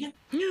wig,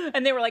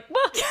 and they were like,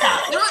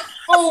 "Whoa!"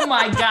 Oh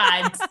my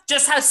God!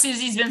 Just how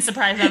Susie's been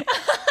surprised.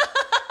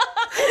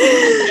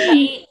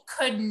 They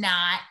could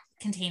not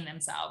contain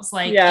themselves.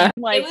 Like, it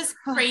was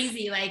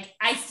crazy. Like,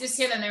 I just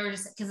hear them. They were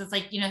just, because it's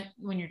like, you know,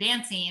 when you're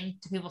dancing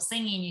to people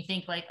singing, you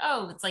think like,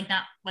 oh, it's like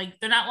not like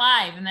they're not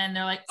live, and then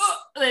they're like, oh,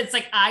 it's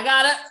like I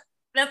gotta.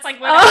 That's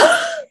like what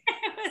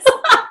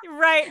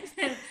Right.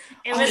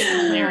 It was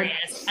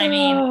hilarious. I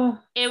mean,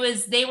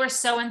 they were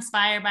so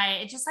inspired by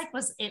it. It just like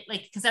was it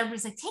like, because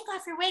everybody's like, take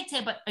off your wig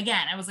tape. But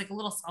again, I was like a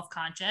little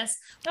self-conscious.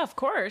 Of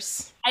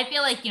course. I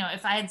feel like,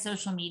 if I had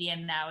social media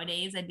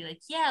nowadays, I'd be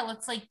like, yeah,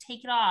 let's like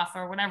take it off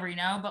or whatever,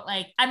 but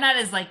like, I'm not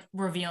as like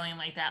revealing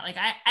like that. Like,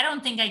 I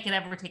don't think I could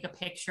ever take a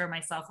picture of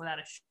myself without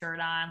a shirt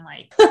on.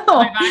 Like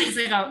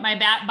my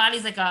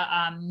body's like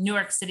a New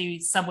York City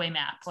subway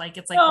map. Like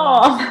it's like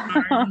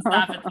and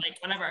stuff. It's like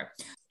whatever.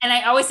 And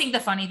I always think the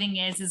funny thing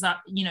is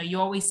you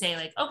always say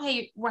like,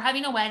 okay, we're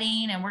having a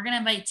wedding and we're going to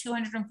invite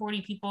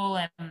 240 people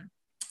and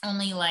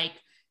only like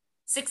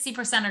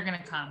 60% are going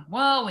to come.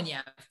 Well, when you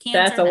have cancer,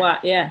 that's a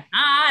lot. Yeah.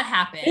 Not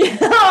happen.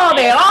 Oh,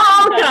 they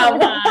all come.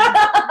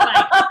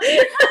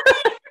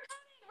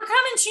 We're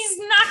coming. She's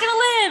not going to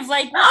live.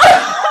 Like,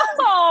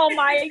 oh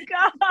my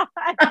God.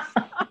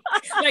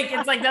 like,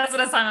 it's like, that's what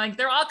I'm like.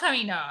 They're all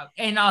coming up.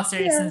 In all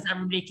seriousness,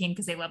 everybody came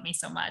because they love me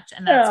so much.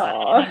 And that's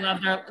why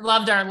they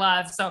loved our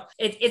love. So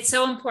it's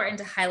so important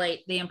to highlight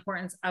the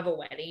importance of a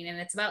wedding, and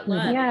it's about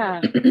love.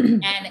 Yeah.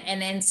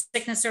 and in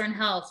sickness or in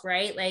health,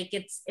 right? Like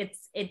it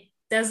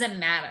doesn't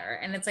matter.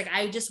 And it's like,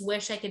 I just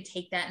wish I could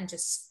take that and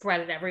just spread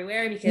it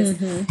everywhere, because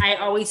I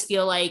always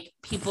feel like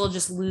people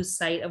just lose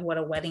sight of what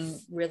a wedding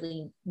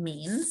really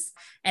means.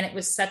 And it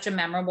was such a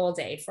memorable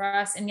day for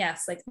us. And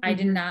yes, like I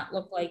did not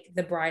look like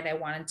the bride I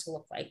wanted to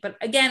look like, but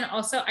again,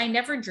 also I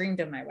never dreamed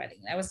of my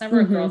wedding. I was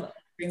never a girl that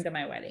dreamed of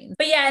my wedding.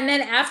 But yeah, and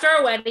then after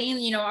our wedding,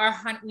 we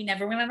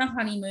never went on a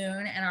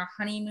honeymoon, and our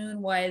honeymoon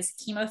was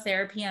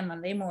chemotherapy on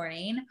Monday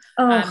morning.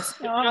 I'll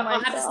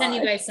have to send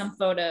you guys some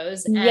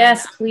photos. And,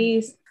 yes,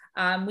 please.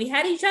 We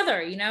had each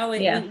other, we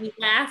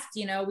laughed,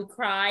 we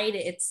cried.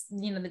 It's,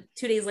 the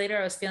 2 days later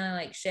I was feeling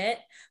like shit,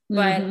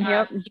 but,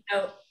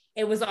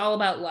 it was all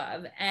about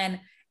love. And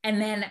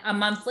then a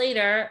month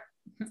later,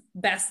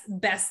 best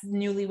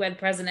newlywed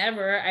present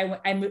ever.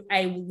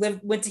 I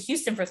went to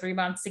Houston for 3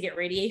 months to get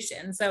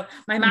radiation. So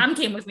my mom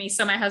came with me.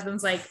 So my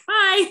husband's like,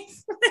 bye.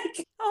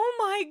 Oh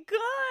my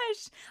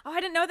gosh. Oh, I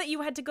didn't know that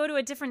you had to go to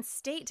a different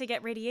state to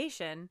get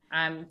radiation.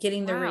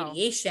 Getting the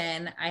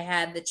radiation, I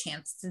had the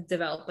chance to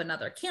develop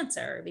another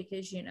cancer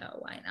because,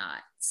 why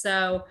not?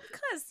 So,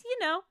 because,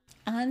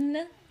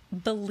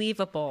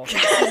 unbelievable.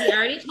 I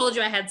already told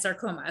you I had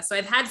sarcoma. So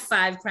I've had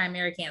 5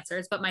 primary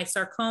cancers, but my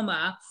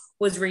sarcoma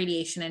was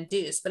radiation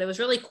induced. But it was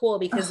really cool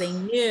because they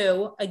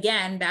knew,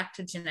 again, back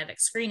to genetic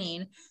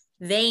screening,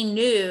 they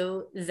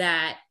knew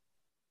that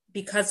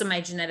because of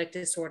my genetic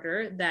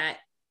disorder that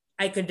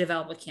I could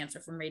develop a cancer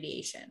from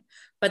radiation,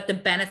 but the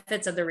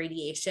benefits of the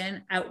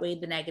radiation outweighed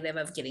the negative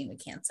of getting the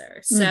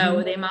cancer.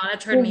 So they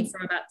monitored me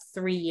for about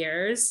 3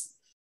 years.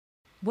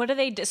 What do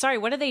they do? Sorry,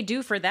 what do they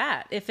do for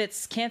that? If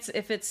it's cancer,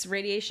 if it's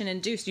radiation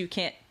induced,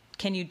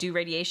 can you do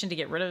radiation to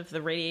get rid of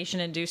the radiation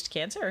induced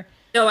cancer?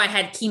 So I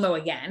had chemo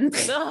again.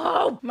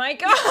 Oh my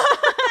gosh.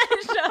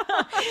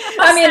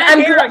 I mean,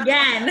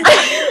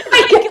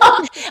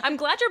 I'm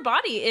glad your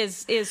body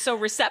is so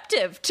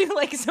receptive to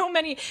like so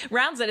many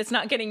rounds that it's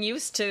not getting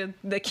used to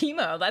the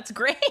chemo. That's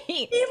great.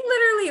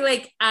 Literally,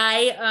 like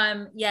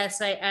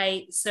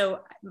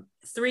so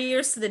 3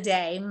 years to the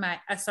day,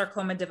 a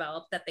sarcoma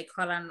developed that they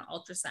caught on an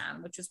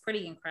ultrasound, which was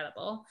pretty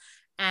incredible.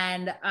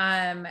 And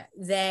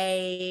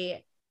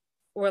they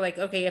were like,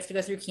 okay, you have to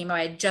go through chemo.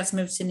 I had just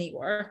moved to New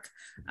York.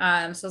 So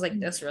I was like,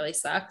 this really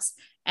sucks.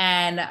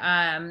 And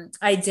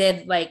I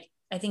did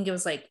I think it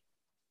was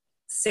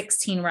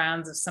 16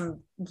 rounds of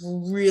some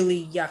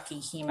really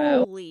yucky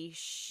chemo. Holy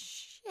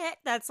shit.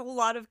 That's a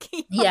lot of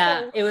chemo.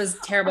 Yeah, it was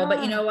terrible.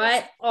 But you know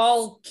what?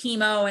 All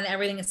chemo and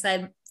everything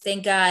aside,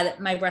 thank God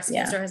my breast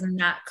cancer has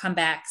not come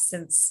back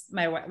since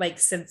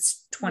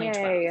since 2012.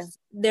 Yay.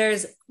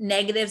 There's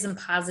negatives and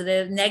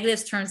positives.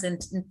 Negatives turn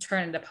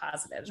into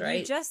positives,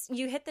 right?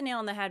 You hit the nail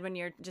on the head when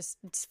you're just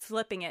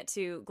flipping it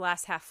to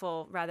glass half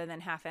full rather than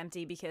half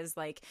empty, because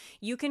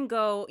you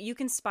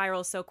can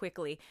spiral so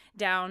quickly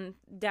down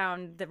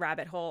the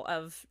rabbit hole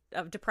of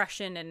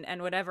depression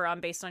and whatever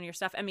based on your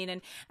stuff. I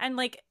mean,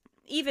 and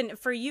even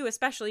for you,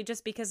 especially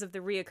just because of the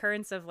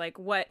reoccurrence of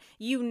what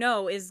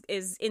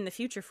is in the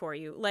future for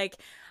you.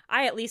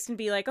 I at least can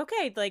be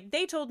okay,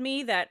 they told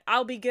me that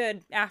I'll be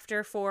good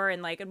after 4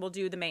 and we'll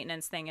do the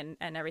maintenance thing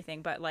and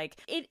everything. But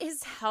it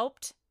has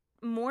helped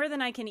more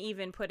than I can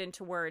even put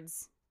into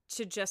words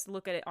to just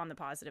look at it on the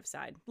positive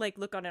side,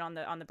 look on it on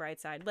the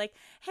bright side.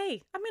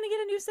 Hey, I'm going to get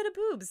a new set of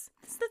boobs.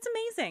 That's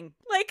amazing.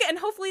 And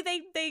hopefully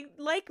they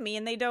like me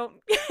and they don't,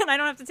 and I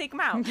don't have to take them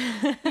out.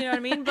 You know what I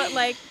mean? But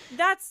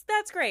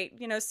that's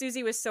great.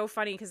 Susie was so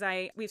funny because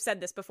we've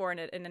said this before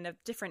in a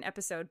different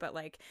episode, but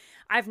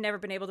I've never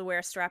been able to wear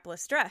a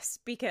strapless dress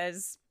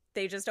because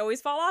they just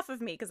always fall off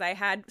of me because I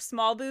had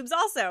small boobs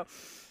also.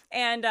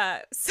 And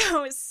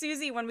so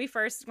Susie, when I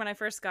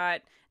first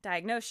got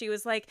diagnosed, she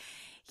was like,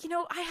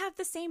 I have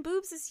the same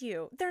boobs as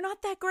you. They're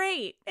not that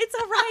great. It's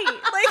all right.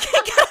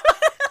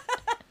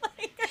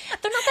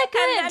 They're not that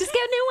good. Just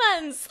get new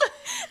ones.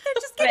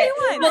 Just get new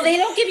ones. Well, they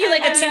don't give you a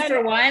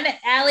 2-for-1.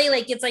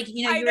 Allie, it's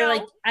you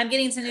were I'm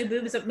getting some new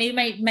boobs, but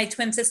maybe my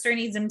twin sister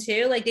needs them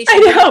too. They should.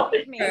 I know.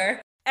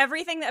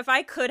 Everything that if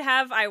I could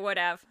have, I would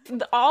have.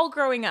 All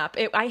growing up,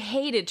 I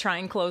hated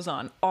trying clothes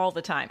on all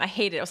the time. I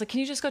hated it. I was like,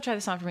 can you just go try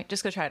this on for me?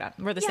 Just go try it on.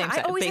 We're the same size.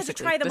 I always had to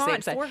try them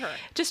on for her.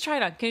 Just try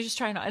it on. Can you just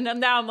try it on? And then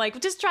now I'm like,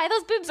 just try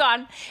those boobs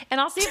on and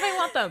I'll see if I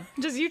want them.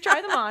 Just you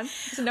try them on.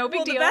 It's no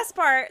big deal.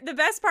 The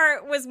best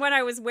part was when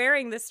I was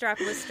wearing the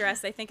strapless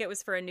dress. I think it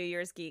was for a New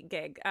Year's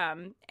gig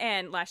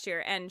and last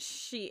year. And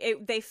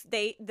the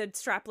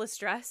strapless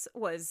dress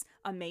was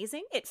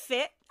amazing. It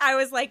fit. I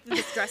was like,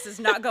 this dress is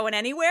not going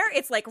anywhere.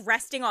 It's like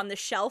resting on the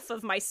shelf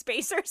of my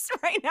spacers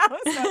right now. So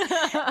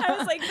I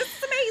was like, this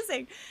is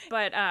amazing.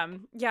 But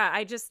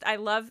I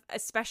love,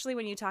 especially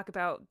when you talk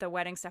about the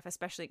wedding stuff,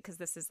 especially because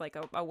this is like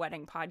a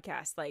wedding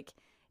podcast, like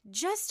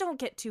just don't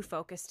get too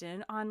focused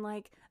in on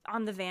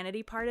the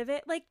vanity part of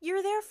it. Like,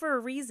 you're there for a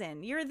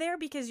reason. You're there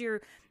because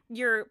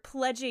you're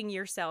pledging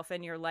yourself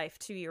and your life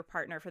to your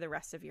partner for the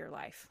rest of your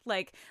life.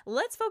 Like,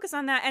 let's focus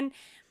on that. And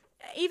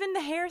even the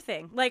hair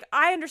thing, like,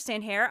 I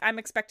understand hair. I'm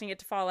expecting it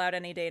to fall out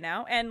any day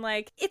now. And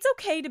like, it's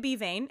okay to be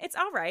vain. It's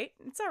all right.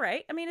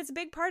 I mean, it's a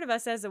big part of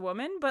us as a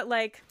woman, but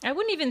like, I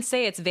wouldn't even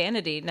say it's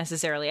vanity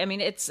necessarily. I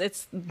mean,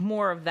 it's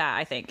more of that.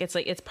 I think it's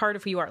like, it's part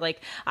of who you are. Like,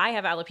 I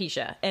have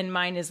alopecia and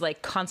mine is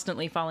like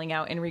constantly falling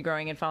out and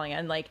regrowing and falling out.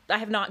 And like, I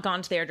have not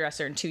gone to the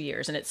hairdresser in 2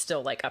 years and it's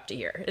still like up to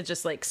here. It's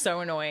just like so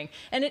annoying.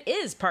 And it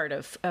is part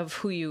of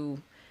who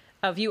you,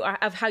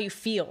 of how you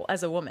feel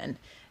as a woman.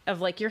 Of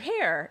like your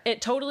hair,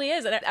 it totally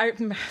is. And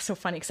it's so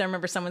funny because I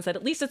remember someone said,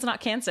 at least it's not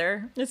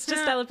cancer. It's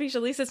just alopecia.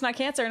 At least it's not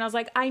cancer. And I was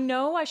like, I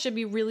know I should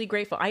be really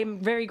grateful. I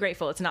am very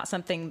grateful. It's not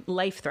something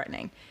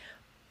life-threatening,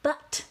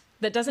 but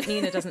that doesn't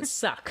mean it doesn't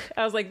suck.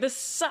 I was like, this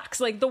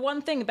sucks. Like, the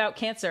one thing about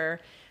cancer,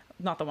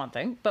 not the one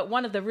thing, but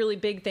one of the really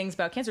big things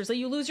about cancer is that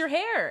you lose your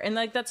hair. And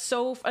like, that's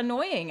so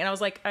annoying. And I was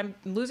like, I'm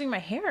losing my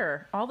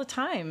hair all the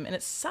time and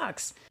it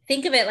sucks.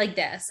 Think of it like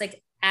this,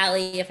 like,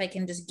 Allie, if I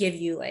can just give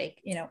you like,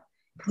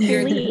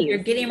 you're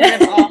getting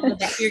rid of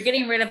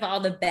all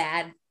the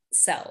bad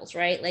cells,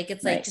 right? Like,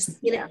 it's like, just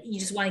you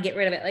just want to get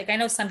rid of it. Like, I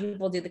know some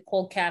people do the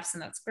cold caps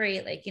and that's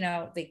great. Like,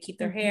 they keep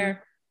their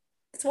hair.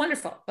 It's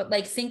wonderful. But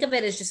like, think of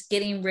it as just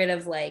getting rid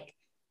of like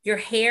your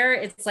hair.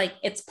 It's like,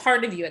 it's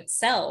part of you. It's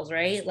cells,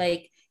 right?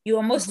 Like, you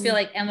almost feel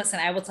like, and listen,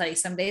 I will tell you,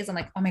 some days I'm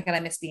like, oh my God,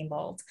 I miss being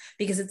bald,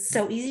 because it's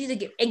so easy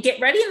to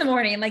get ready in the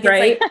morning. Like,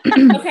 it's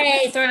like,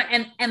 okay, throw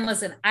it, and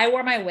listen, I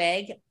wore my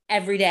wig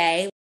every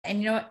day. And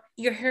you know what?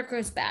 Your hair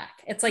grows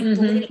back. It's like the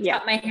lady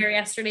cut my hair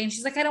yesterday and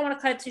she's like, I don't want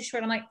to cut it too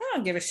short. I'm like, I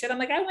don't give a shit. I'm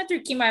like, I went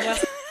through chemo.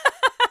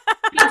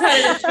 You can cut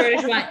it as short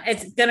as you want.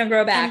 It's going to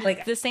grow back. And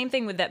like the same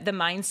thing with the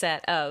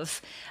mindset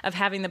of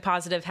having the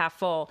positive half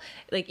full,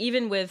 like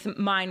even with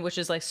mine, which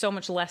is like so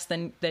much less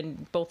than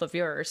both of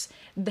yours,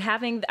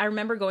 I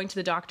remember going to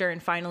the doctor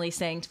and finally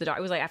saying to the doctor,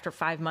 it was like after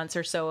 5 months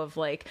or so of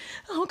like,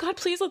 oh God,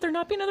 please let there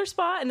not be another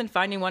spot. And then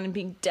finding one and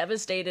being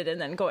devastated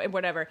and then going,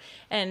 whatever.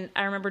 And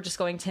I remember just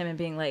going to him and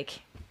being like,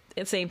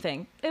 same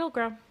thing. It'll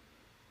grow.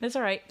 It's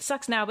all right.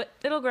 Sucks now, but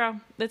it'll grow.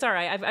 It's all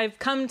right. I've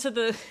come to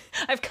the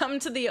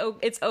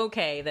it's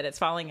okay that it's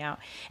falling out.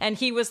 And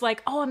he was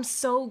like, oh, I'm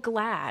so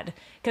glad,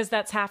 because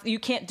that's you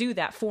can't do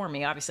that for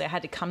me. Obviously I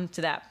had to come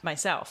to that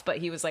myself, but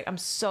he was like, I'm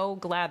so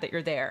glad that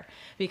you're there,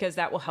 because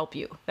that will help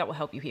you. That will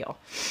help you heal.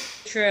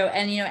 True.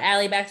 And,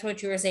 Allie, back to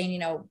what you were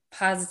saying,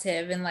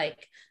 positive, and like,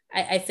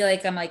 I feel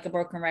like I'm like a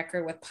broken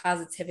record with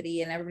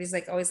positivity, and everybody's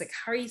like, always like,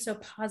 how are you so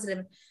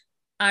positive?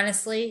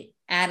 Honestly,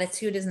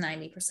 attitude is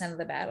 90% of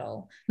the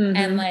battle.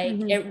 And like,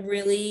 it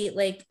really,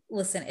 like,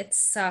 listen, it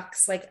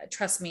sucks. Like,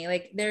 trust me,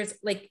 like, there's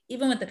like,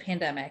 even with the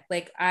pandemic,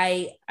 like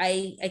I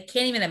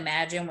can't even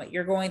imagine what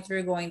you're going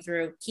through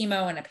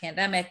chemo and a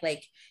pandemic.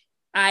 Like,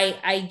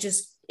 I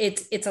just,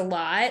 it's a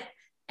lot.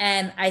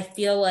 And I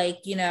feel like,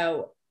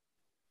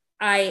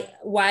 why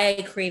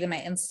I created my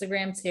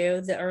Instagram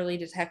too, the Early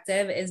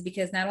Detective, is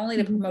because not only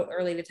to promote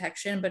early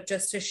detection, but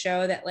just to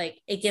show that like,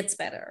 it gets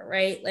better,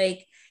 right?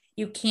 Like,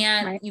 you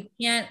can't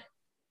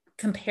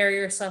compare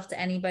yourself to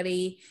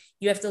anybody.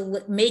 You have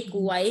to make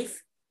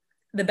life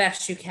the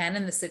best you can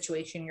in the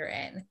situation you're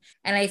in.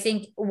 And I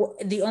think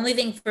the only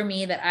thing for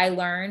me that I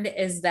learned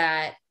is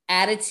that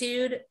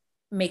attitude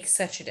makes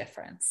such a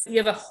difference. You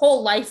have a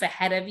whole life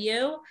ahead of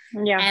you.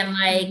 Yeah. And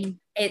like,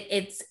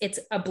 it's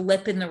a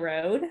blip in the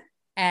road,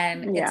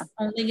 and it's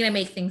only going to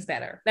make things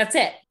better. That's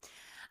it.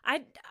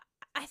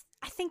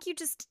 I think you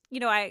just,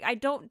 I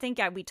don't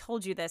think we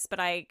told you this, but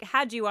I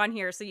had you on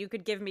here so you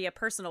could give me a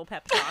personal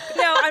pep talk.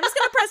 No, I'm just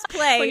going to press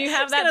play. When you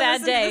have that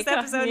bad day. This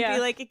episode and be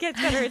like, it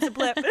gets better. It's a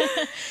blip.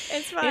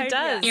 It's fine. It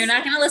does. You're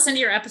not going to listen to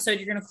your episode.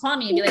 You're going to call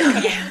me and be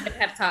like, hey, I need a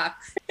pep talk.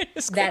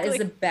 That is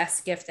the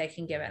best gift I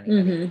can give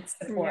anybody.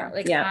 Support.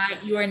 Like,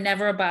 you are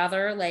never a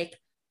bother. Like,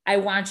 I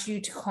want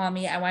you to call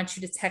me. I want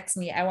you to text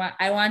me.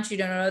 I want you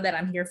to know that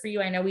I'm here for you.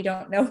 I know we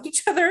don't know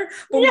each other,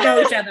 but we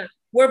know each other.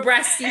 We're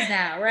breasties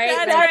now, right?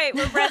 That's right.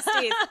 We're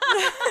breasties.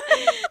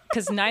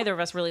 Because neither of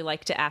us really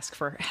like to ask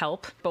for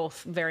help.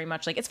 Both very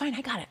much like, it's fine.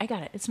 I got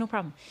it. It's no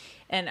problem.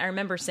 And I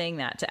remember saying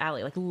that to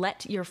Allie, like,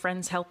 let your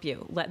friends help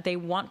you. They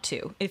want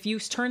to. If you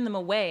turn them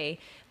away,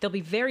 they'll be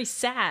very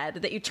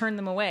sad that you turn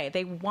them away.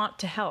 They want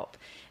to help.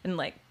 And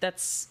like,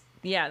 that's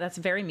yeah, that's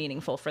very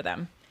meaningful for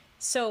them.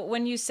 So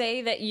when you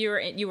say that you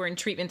were in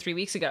treatment 3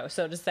 weeks ago,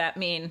 so does that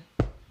mean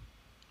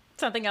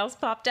something else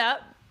popped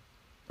up?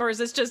 Or is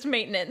this just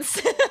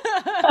maintenance?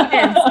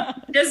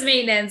 Just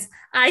maintenance.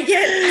 I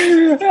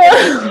get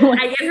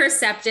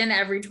Herceptin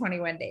every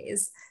 21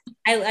 days.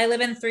 I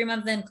live in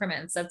 3-month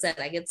increments. That's it.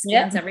 I get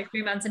scans every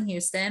 3 months in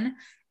Houston.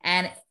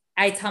 And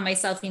I tell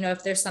myself,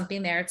 if there's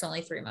something there, it's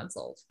only 3 months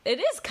old. It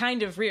is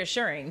kind of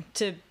reassuring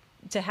to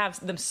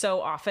have them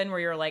so often where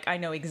you're like, I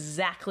know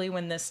exactly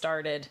when this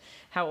started,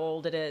 how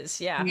old it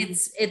is. Yeah.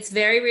 It's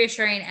very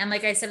reassuring. And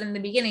like I said in the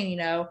beginning,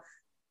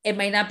 it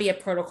might not be a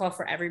protocol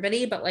for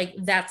everybody, but like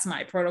that's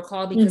my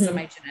protocol because of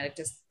my genetic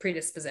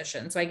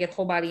predisposition. So I get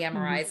whole body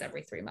MRIs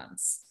every 3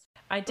 months.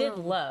 I did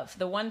love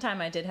the one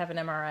time I did have an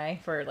MRI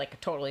for like a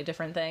totally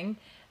different thing,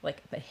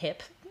 like the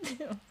hip,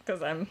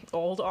 because I'm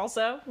old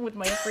also with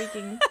my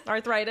freaking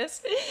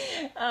arthritis.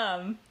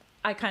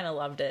 I kind of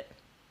loved it.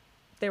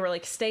 They were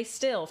like, stay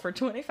still for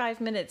 25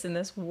 minutes in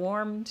this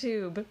warm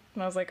tube.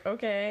 And I was like,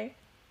 okay.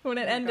 When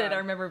it ended, I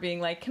remember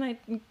being like,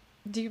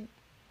 do you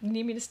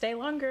need me to stay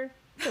longer?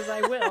 Because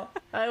I will.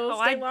 I will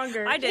stay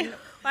longer. I didn't.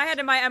 I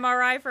had my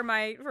MRI for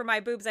my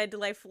boobs. I had to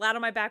lay flat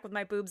on my back with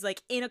my boobs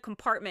like in a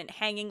compartment,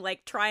 hanging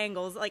like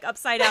triangles, like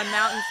upside down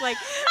mountains, like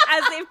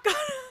as they've got.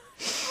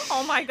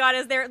 Oh my God!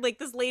 As they're like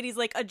this lady's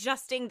like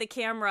adjusting the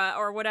camera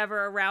or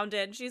whatever around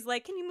it, and she's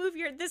like, "Can you move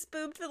this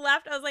boob to the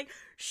left?" I was like,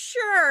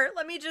 "Sure."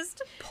 Let me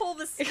just pull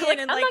the skin. Like,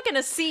 and I'm not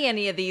gonna see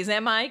any of these,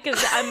 am I?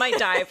 Because I might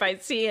die if I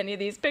see any of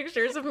these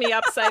pictures of me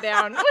upside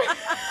down.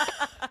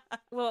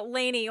 Well,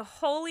 Lainey,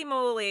 holy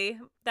moly,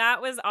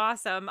 that was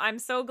awesome. I'm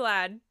so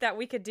glad that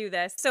we could do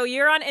this. So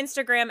you're on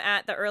Instagram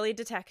at The Early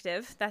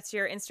Detective. That's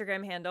your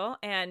Instagram handle.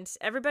 And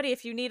everybody,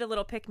 if you need a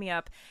little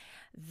pick-me-up,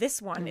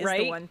 this one is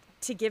the one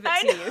to give it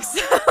to you.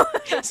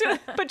 So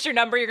put your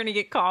number. You're going to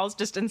get calls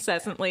just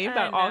incessantly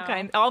about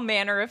all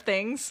manner of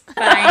things.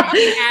 Fine.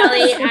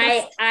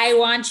 Allie, I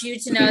want you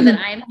to know that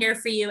I'm here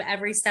for you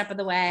every step of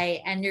the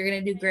way, and you're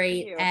going to do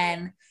great.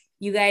 And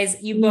you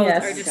guys, you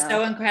both are just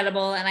so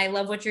incredible. And I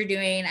love what you're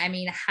doing. I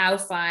mean, how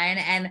fun.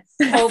 And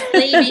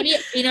hopefully maybe,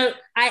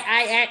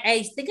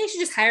 I think I should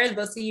just hire the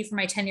both of you for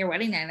my 10-year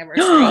wedding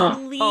anniversary.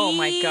 Oh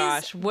my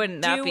gosh.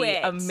 Wouldn't that be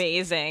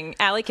amazing?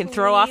 Allie can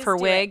throw off her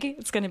wig.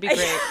 It's going to be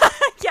great.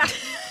 Yeah.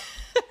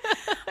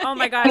 Oh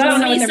my gosh. We'll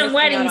need some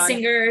wedding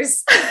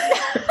singers.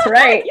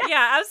 Right.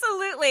 Yeah,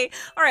 absolutely.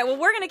 All right. Well,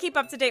 we're going to keep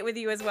up to date with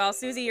you as well.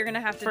 Susie, you're going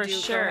to have to go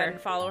ahead and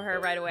follow her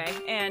right away.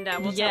 And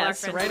we'll tell our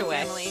friends and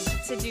family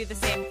to do the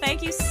same.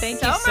 Thank you so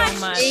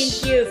much.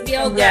 Thank you.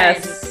 Feel good.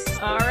 Yes.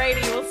 All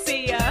righty. We'll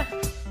see ya.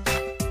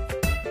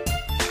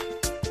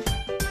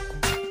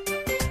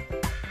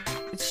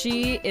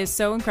 She is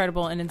so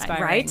incredible and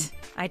inspiring. Right?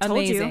 I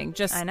told you. Amazing.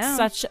 Just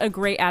such a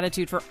great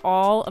attitude for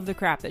all of the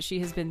crap that she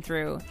has been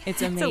through.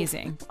 It's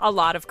amazing. A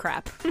lot of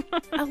crap.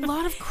 A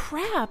lot of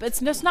crap.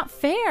 It's just not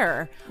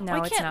fair.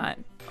 No, it's not.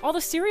 All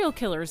the serial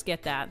killers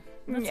get that.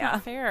 That's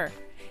not fair.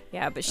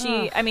 Yeah, but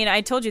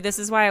I told you, this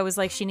is why I was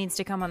like, she needs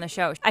to come on the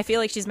show. I feel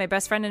like she's my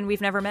best friend and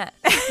we've never met.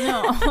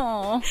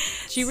 No.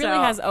 She really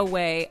has a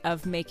way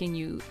of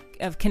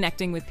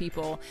connecting with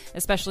people,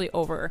 especially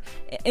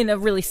in a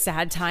really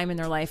sad time in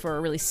their life or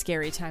a really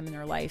scary time in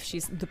their life.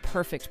 She's the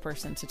perfect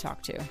person to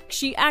talk to.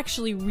 She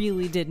actually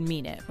really did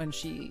mean it when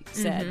she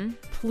said,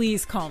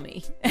 please call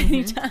me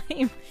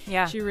anytime.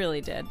 Yeah. She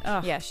really did.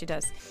 Oh. Yeah, she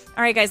does.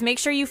 All right, guys, make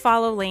sure you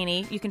follow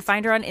Lainey. You can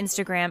find her on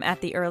Instagram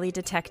at The Early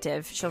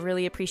Detective. She'll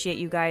really appreciate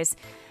you guys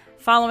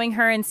following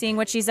her and seeing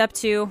what she's up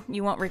to.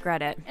 You won't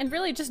regret it. And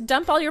really just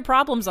dump all your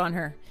problems on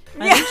her.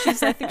 I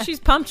think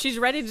she's pumped. She's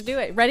ready to do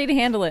it, ready to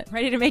handle it,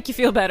 ready to make you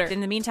feel better. In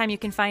the meantime, you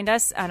can find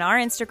us on our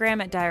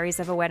Instagram at Diaries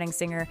of a Wedding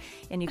Singer,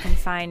 and you can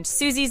find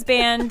Susie's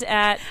band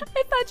at...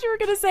 I thought you were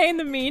going to say, in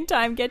the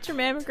meantime, get your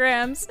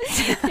mammograms,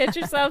 get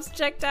yourselves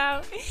checked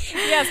out.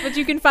 Yes, but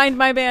you can find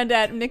my band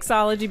at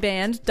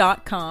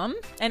mixologyband.com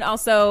and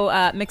also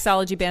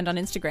mixologyband on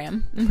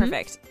Instagram.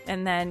 Perfect.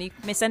 And then you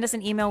may send us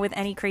an email with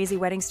any crazy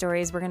wedding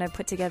stories. We're going to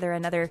put together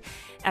another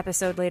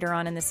episode later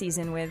on in the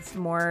season with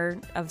more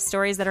of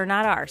stories that are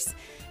not ours.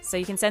 So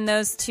you can send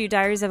those to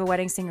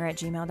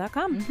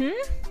diariesofawedingsinger@gmail.com.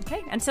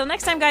 Okay. Until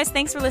next time, guys.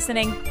 Thanks for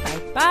listening.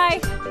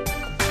 Bye. Bye.